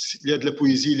 et il y a de la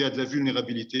poésie, il y a de la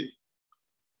vulnérabilité.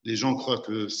 Les gens croient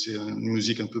que c'est une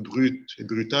musique un peu brute et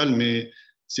brutale, mais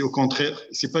c'est au contraire.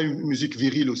 C'est pas une musique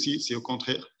virile aussi, c'est au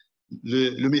contraire.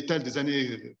 Le métal des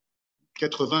années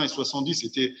 80 et 70,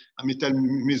 c'était un métal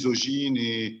misogyne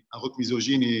et un rock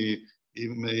misogyne et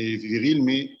viril,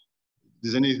 mais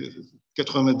des années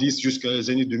 90 jusqu'à les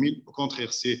années 2000. Au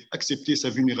contraire, c'est accepter sa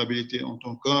vulnérabilité en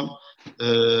tant qu'homme,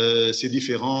 ses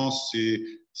différences,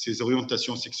 ses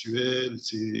orientations sexuelles,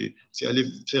 c'est aller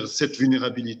faire cette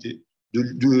vulnérabilité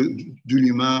de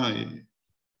l'humain.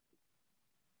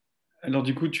 Alors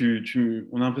du coup,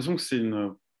 on a l'impression que c'est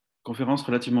une conférence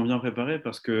relativement bien préparée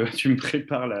parce que tu me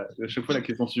prépares à chaque fois la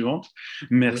question suivante.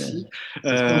 Merci.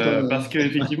 Parce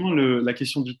qu'effectivement, la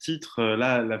question du titre,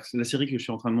 là, la série que je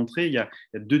suis en train de montrer, il y a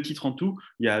deux titres en tout.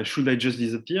 Il y a Should I Just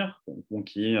Disappear,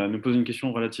 qui nous pose une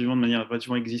question de manière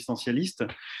relativement existentialiste.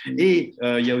 Et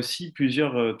il y a aussi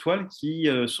plusieurs toiles qui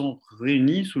sont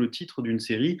réunies sous le titre d'une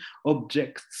série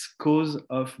Objects, Cause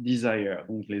of Desire,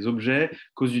 donc les objets,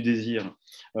 cause du désir.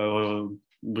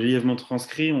 Brièvement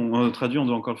traduit, on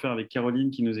doit encore le faire avec Caroline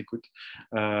qui nous écoute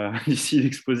ici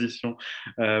l'exposition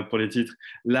pour les titres.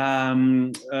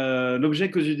 L'objet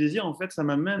cause du désir, en fait, ça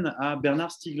m'amène à Bernard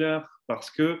Stiegler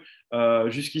parce que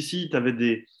jusqu'ici, tu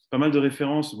avais pas mal de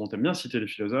références. Bon, tu aimes bien citer les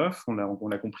philosophes, on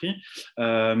l'a compris,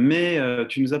 mais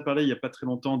tu nous as parlé il n'y a pas très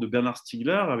longtemps de Bernard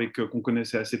Stiegler, qu'on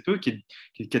connaissait assez peu, qui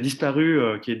a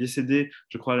disparu, qui est décédé,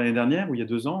 je crois, l'année dernière, ou il y a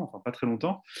 2 ans, enfin pas très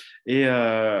longtemps. Et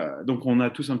donc, on a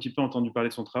tous un petit peu entendu parler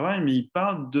de son travail, mais il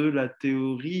parle de la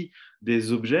théorie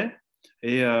des objets.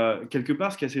 Et quelque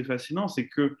part, ce qui est assez fascinant, c'est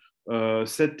que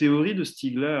cette théorie de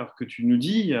Stiegler que tu nous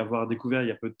dis avoir découvert il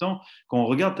y a peu de temps, quand on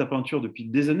regarde ta peinture depuis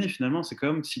des années, finalement, c'est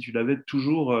comme si tu l'avais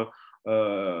toujours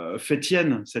fait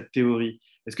tienne, cette théorie.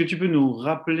 Est-ce que tu peux nous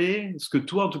rappeler ce que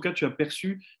toi, en tout cas, tu as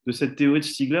perçu de cette théorie de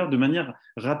Stiegler de manière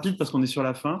rapide, parce qu'on est sur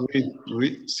la fin? Oui,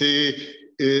 oui.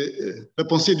 La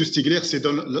pensée de Stiegler, c'est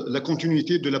dans la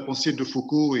continuité de la pensée de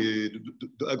Foucault et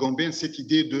de Agamben, cette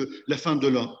idée de la fin de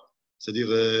l'homme. C'est-à-dire,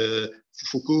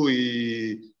 Foucault,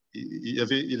 il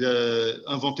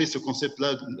a inventé ce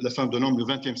concept-là, la fin de l'homme, le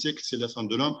XXe siècle, c'est la fin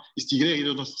de l'homme. Et Stiegler, il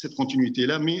est dans cette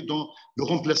continuité-là, mais dans le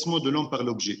remplacement de l'homme par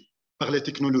l'objet, par la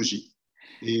technologie.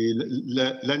 Et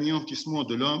l'anéantissement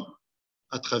de l'homme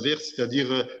à travers,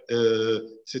 c'est-à-dire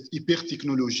cette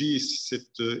hyper-technologie,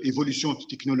 cette évolution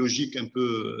technologique un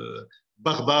peu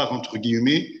barbare, entre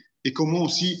guillemets, et comment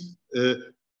aussi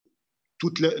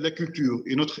toute la culture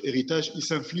et notre héritage, il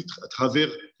s'infiltre à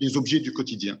travers les objets du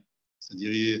quotidien.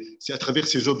 C'est-à-dire, c'est à travers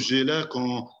ces objets-là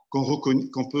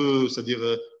qu'on peut, c'est-à-dire,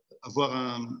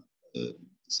 avoir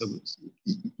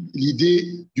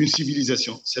l'idée d'une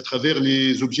civilisation. C'est à travers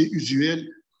les objets usuels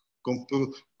qu'on peut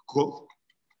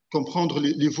comprendre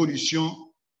l'évolution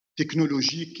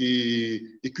technologique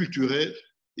et culturelle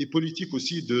et politique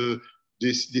aussi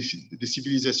des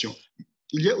civilisations.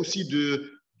 Il y a aussi du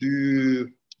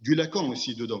Lacan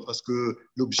aussi dedans, parce que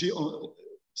l'objet,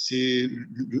 c'est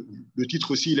le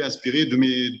titre aussi, il est inspiré de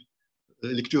mes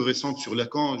lectures récentes sur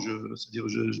Lacan. C'est-à-dire,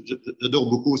 j'adore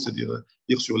beaucoup, c'est-à-dire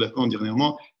lire sur Lacan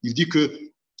dernièrement. Il dit que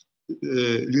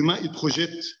l'humain, il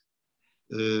projette,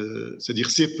 c'est-à-dire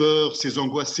ses peurs, ses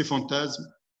angoisses, ses fantasmes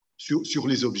sur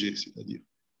les objets, c'est-à-dire.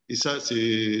 Et ça,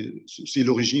 c'est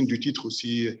l'origine du titre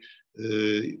aussi.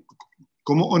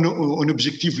 Comment on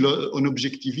objectivise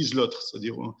l'autre,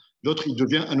 c'est-à-dire l'autre, il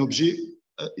devient un objet,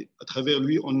 à travers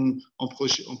lui, on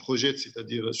projette,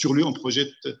 c'est-à-dire sur lui, on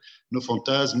projette nos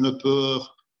fantasmes, nos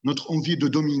peurs, notre envie de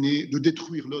dominer, de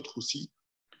détruire l'autre aussi.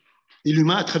 Et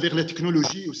l'humain, à travers la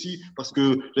technologie aussi, parce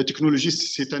que la technologie,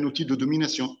 c'est un outil de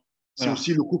domination. C'est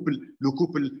aussi le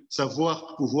couple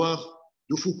savoir-pouvoir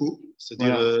de Foucault.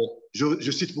 C'est-à-dire,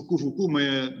 je cite beaucoup Foucault,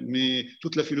 mais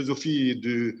toute la philosophie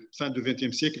de fin du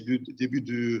XXe siècle, du début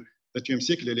du XXe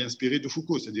siècle, elle est inspirée de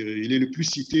Foucault. C'est-à-dire, il est le plus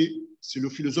cité, c'est le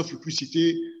philosophe le plus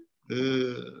cité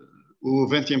au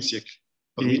XXe siècle.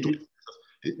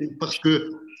 Parce que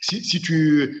si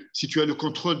tu as le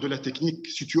contrôle de la technique,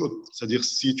 c'est-à-dire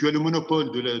si tu as le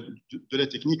monopole de la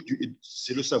technique,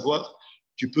 c'est le savoir,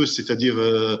 tu peux, c'est-à-dire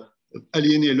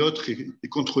aliéner l'autre et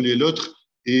contrôler l'autre.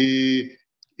 Et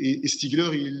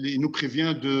Stiegler, il nous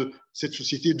prévient de cette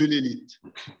société de l'élite,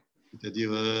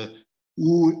 c'est-à-dire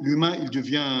où l'humain, il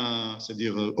devient,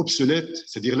 c'est-à-dire obsolète,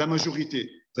 c'est-à-dire la majorité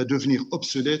va devenir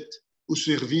obsolète au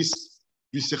service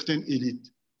d'une certaine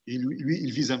élite. Et lui,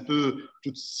 il vise un peu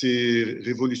toutes ces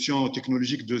révolutions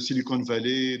technologiques de Silicon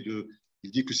Valley.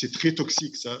 Il dit que c'est très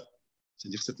toxique, ça,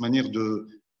 c'est-à-dire cette manière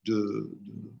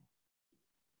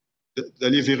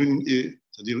d'aller vers une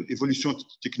évolution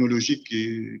technologique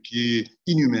qui est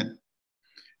inhumaine.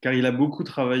 Car il a beaucoup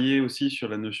travaillé aussi sur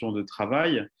la notion de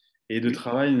travail, et de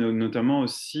travail notamment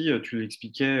aussi, tu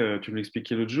l'expliquais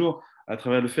l'autre jour, à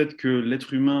travers le fait que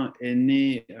l'être humain est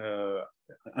né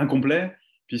incomplet,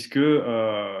 puisque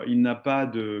il n'a pas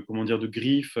de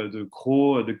griffes, de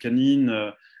crocs, de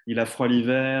canines, il a froid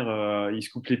l'hiver, il se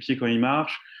coupe les pieds quand il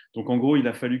marche. Donc en gros, il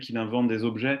a fallu qu'il invente des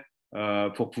objets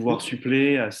pour pouvoir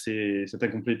suppléer à cette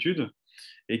incomplétude,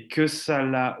 et que ça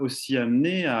l'a aussi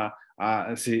amené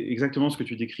c'est exactement ce que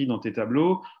tu décris dans tes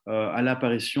tableaux, à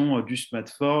l'apparition du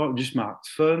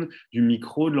smartphone, du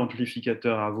micro, de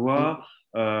l'amplificateur à voix,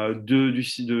 des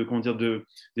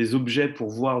objets pour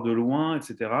voir de loin,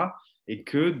 etc. Et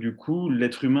que du coup,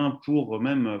 l'être humain, pour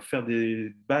même faire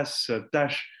des basses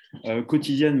tâches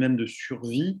quotidiennes, même de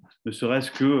survie, ne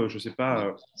serait-ce que, je ne sais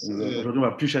pas, aujourd'hui on ne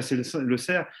va plus chasser le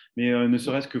cerf, mais ne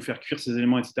serait-ce que faire cuire ces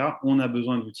éléments, etc., on a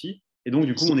besoin d'outils. Et donc,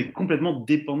 du coup, on est complètement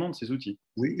dépendant de ces outils.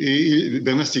 Oui, et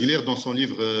Bernard Stiegler, dans son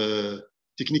livre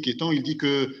Technique et temps, il dit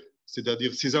que,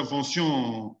 c'est-à-dire ces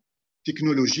inventions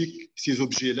technologiques, ces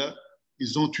objets-là,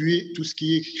 ils ont tué tout ce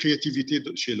qui est créativité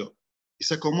chez l'homme. Et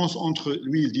ça commence entre,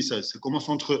 lui, il dit ça commence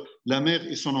entre la mère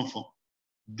et son enfant.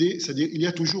 C'est-à-dire, il y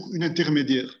a toujours une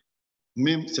intermédiaire.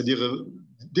 Même, c'est-à-dire,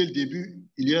 dès le début,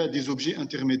 il y a des objets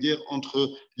intermédiaires entre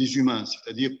les humains,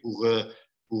 c'est-à-dire pour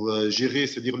gérer,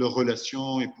 c'est-à-dire leurs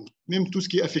relations et pour même tout ce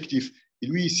qui est affectif. Et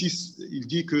lui, ici, il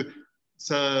dit que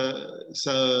ça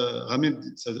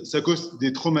cause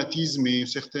des traumatismes et une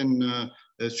certaine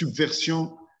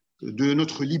subversion de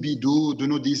notre libido, de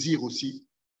nos désirs aussi.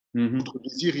 Notre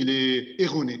désir, il est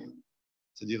erroné.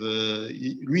 C'est-à-dire,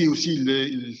 lui aussi,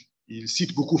 il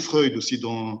cite beaucoup Freud aussi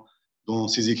dans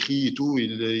ses écrits et tout.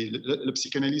 La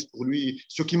psychanalyse, pour lui,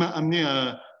 ce qui m'a amené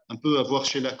à un peu à voir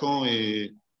chez Lacan,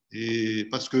 et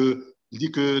parce qu'il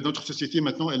dit que notre société,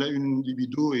 maintenant, elle a une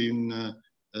libido et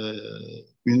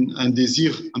un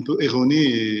désir un peu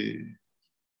erroné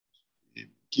et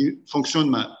qui fonctionne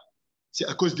mal. C'est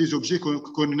à cause des objets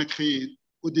qu'on a créés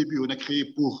au début. On a créé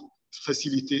pour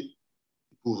faciliter,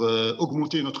 pour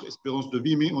augmenter notre espérance de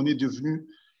vie, mais on est devenus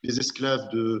les esclaves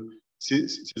de ces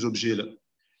objets-là.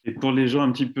 Et pour les gens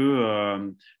un petit peu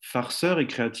farceurs et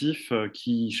créatifs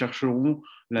qui chercheront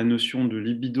la notion de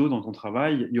libido dans ton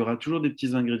travail, il y aura toujours des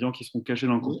petits ingrédients qui seront cachés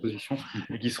dans la composition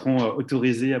et qui seront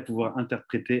autorisés à pouvoir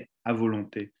interpréter à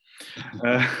volonté.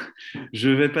 Je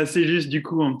vais passer juste du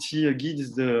coup un petit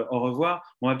guide de au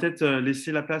revoir. On va peut-être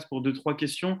laisser la place pour 2-3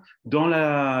 questions dans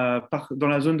la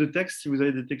zone de texte. Si vous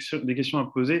avez des questions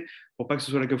à poser, pour pas que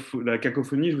ce soit la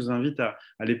cacophonie, je vous invite à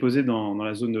les poser dans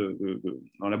la zone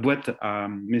dans la boîte à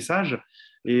messages.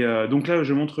 Et donc là,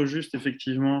 je montre juste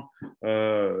effectivement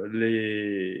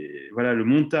le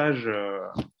montage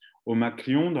au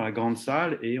macLYON dans la grande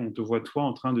salle, et on te voit toi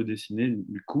en train de dessiner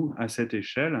du coup à cette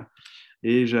échelle.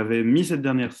 Et j'avais mis cette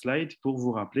dernière slide pour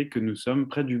vous rappeler que nous sommes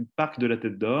près du parc de la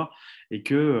Tête d'Or et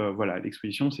que voilà,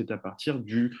 l'exposition, c'est à partir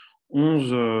du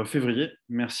 11 février.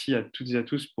 Merci à toutes et à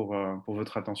tous pour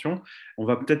votre attention. On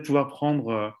va peut-être pouvoir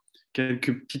prendre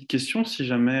quelques petites questions si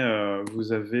jamais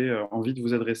vous avez envie de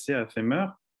vous adresser à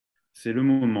Thameur. C'est le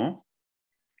moment.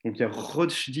 Donc, il y a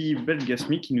Rochdi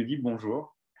Belgasmi qui nous dit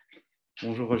bonjour.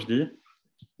 Bonjour Rochdi.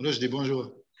 Là, je dis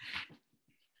bonjour.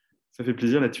 Ça fait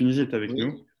plaisir, la Tunisie est avec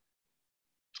nous.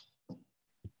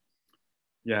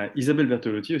 Il y a Isabelle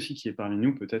Bertolotti aussi qui est parmi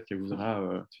nous, peut-être qu'elle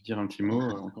voudra te dire un petit mot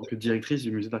en tant que directrice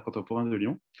du Musée d'art contemporain de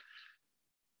Lyon.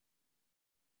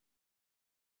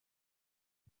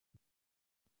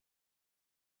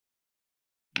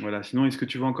 Voilà, sinon, est-ce que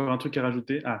tu veux encore un truc à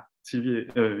rajouter? Ah,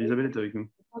 Isabelle est avec nous.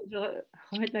 Je vais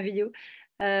remettre ma vidéo.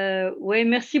 Ouais,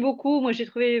 merci beaucoup. Moi, j'ai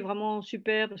trouvé vraiment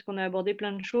super parce qu'on a abordé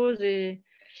plein de choses et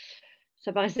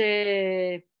ça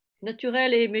paraissait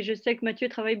naturel. Mais je sais que Matthieu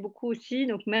travaille beaucoup aussi.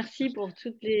 Donc, merci pour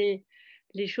toutes les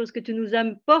choses que tu nous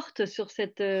apportes sur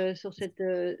cette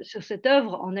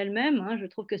œuvre en elle-même. Hein. Je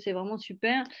trouve que c'est vraiment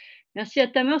super. Merci à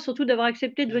Thameur surtout d'avoir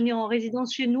accepté de venir en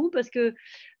résidence chez nous parce que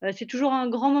c'est toujours un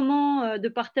grand moment de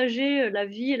partager la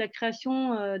vie et la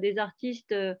création des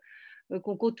artistes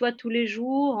qu'on côtoie tous les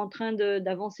jours en train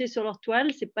d'avancer sur leur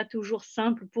toile. C'est pas toujours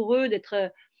simple pour eux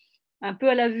d'être un peu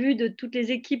à la vue de toutes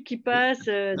les équipes qui passent.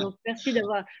 Donc, merci de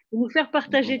nous faire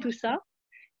partager tout ça.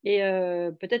 Et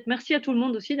peut-être merci à tout le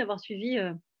monde aussi d'avoir suivi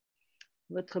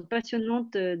votre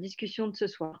passionnante discussion de ce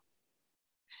soir.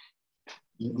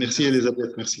 Merci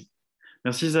Elisabeth, merci.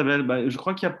 Merci Isabelle. Je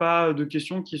crois qu'il n'y a pas de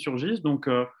questions qui surgissent, donc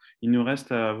il nous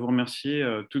reste à vous remercier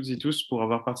toutes et tous pour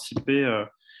avoir participé.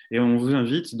 Et on vous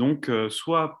invite donc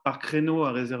soit par créneau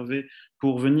à réserver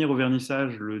pour venir au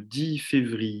vernissage le 10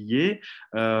 février.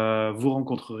 Vous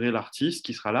rencontrerez l'artiste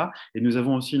qui sera là. Et nous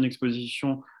avons aussi une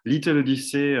exposition Little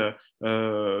Odyssey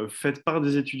faite par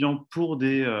des étudiants pour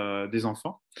des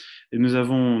enfants. Et nous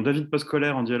avons David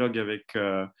Poscolaire en dialogue avec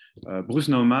Bruce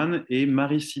Nauman et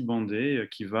Marie Sibandé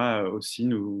qui va aussi,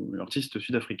 une artiste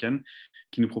sud-africaine,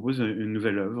 qui nous propose une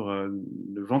nouvelle œuvre,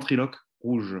 le ventriloque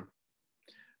rouge.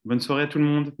 Bonne soirée à tout le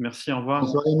monde. Merci, au revoir.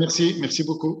 Bonne soirée, merci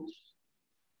beaucoup.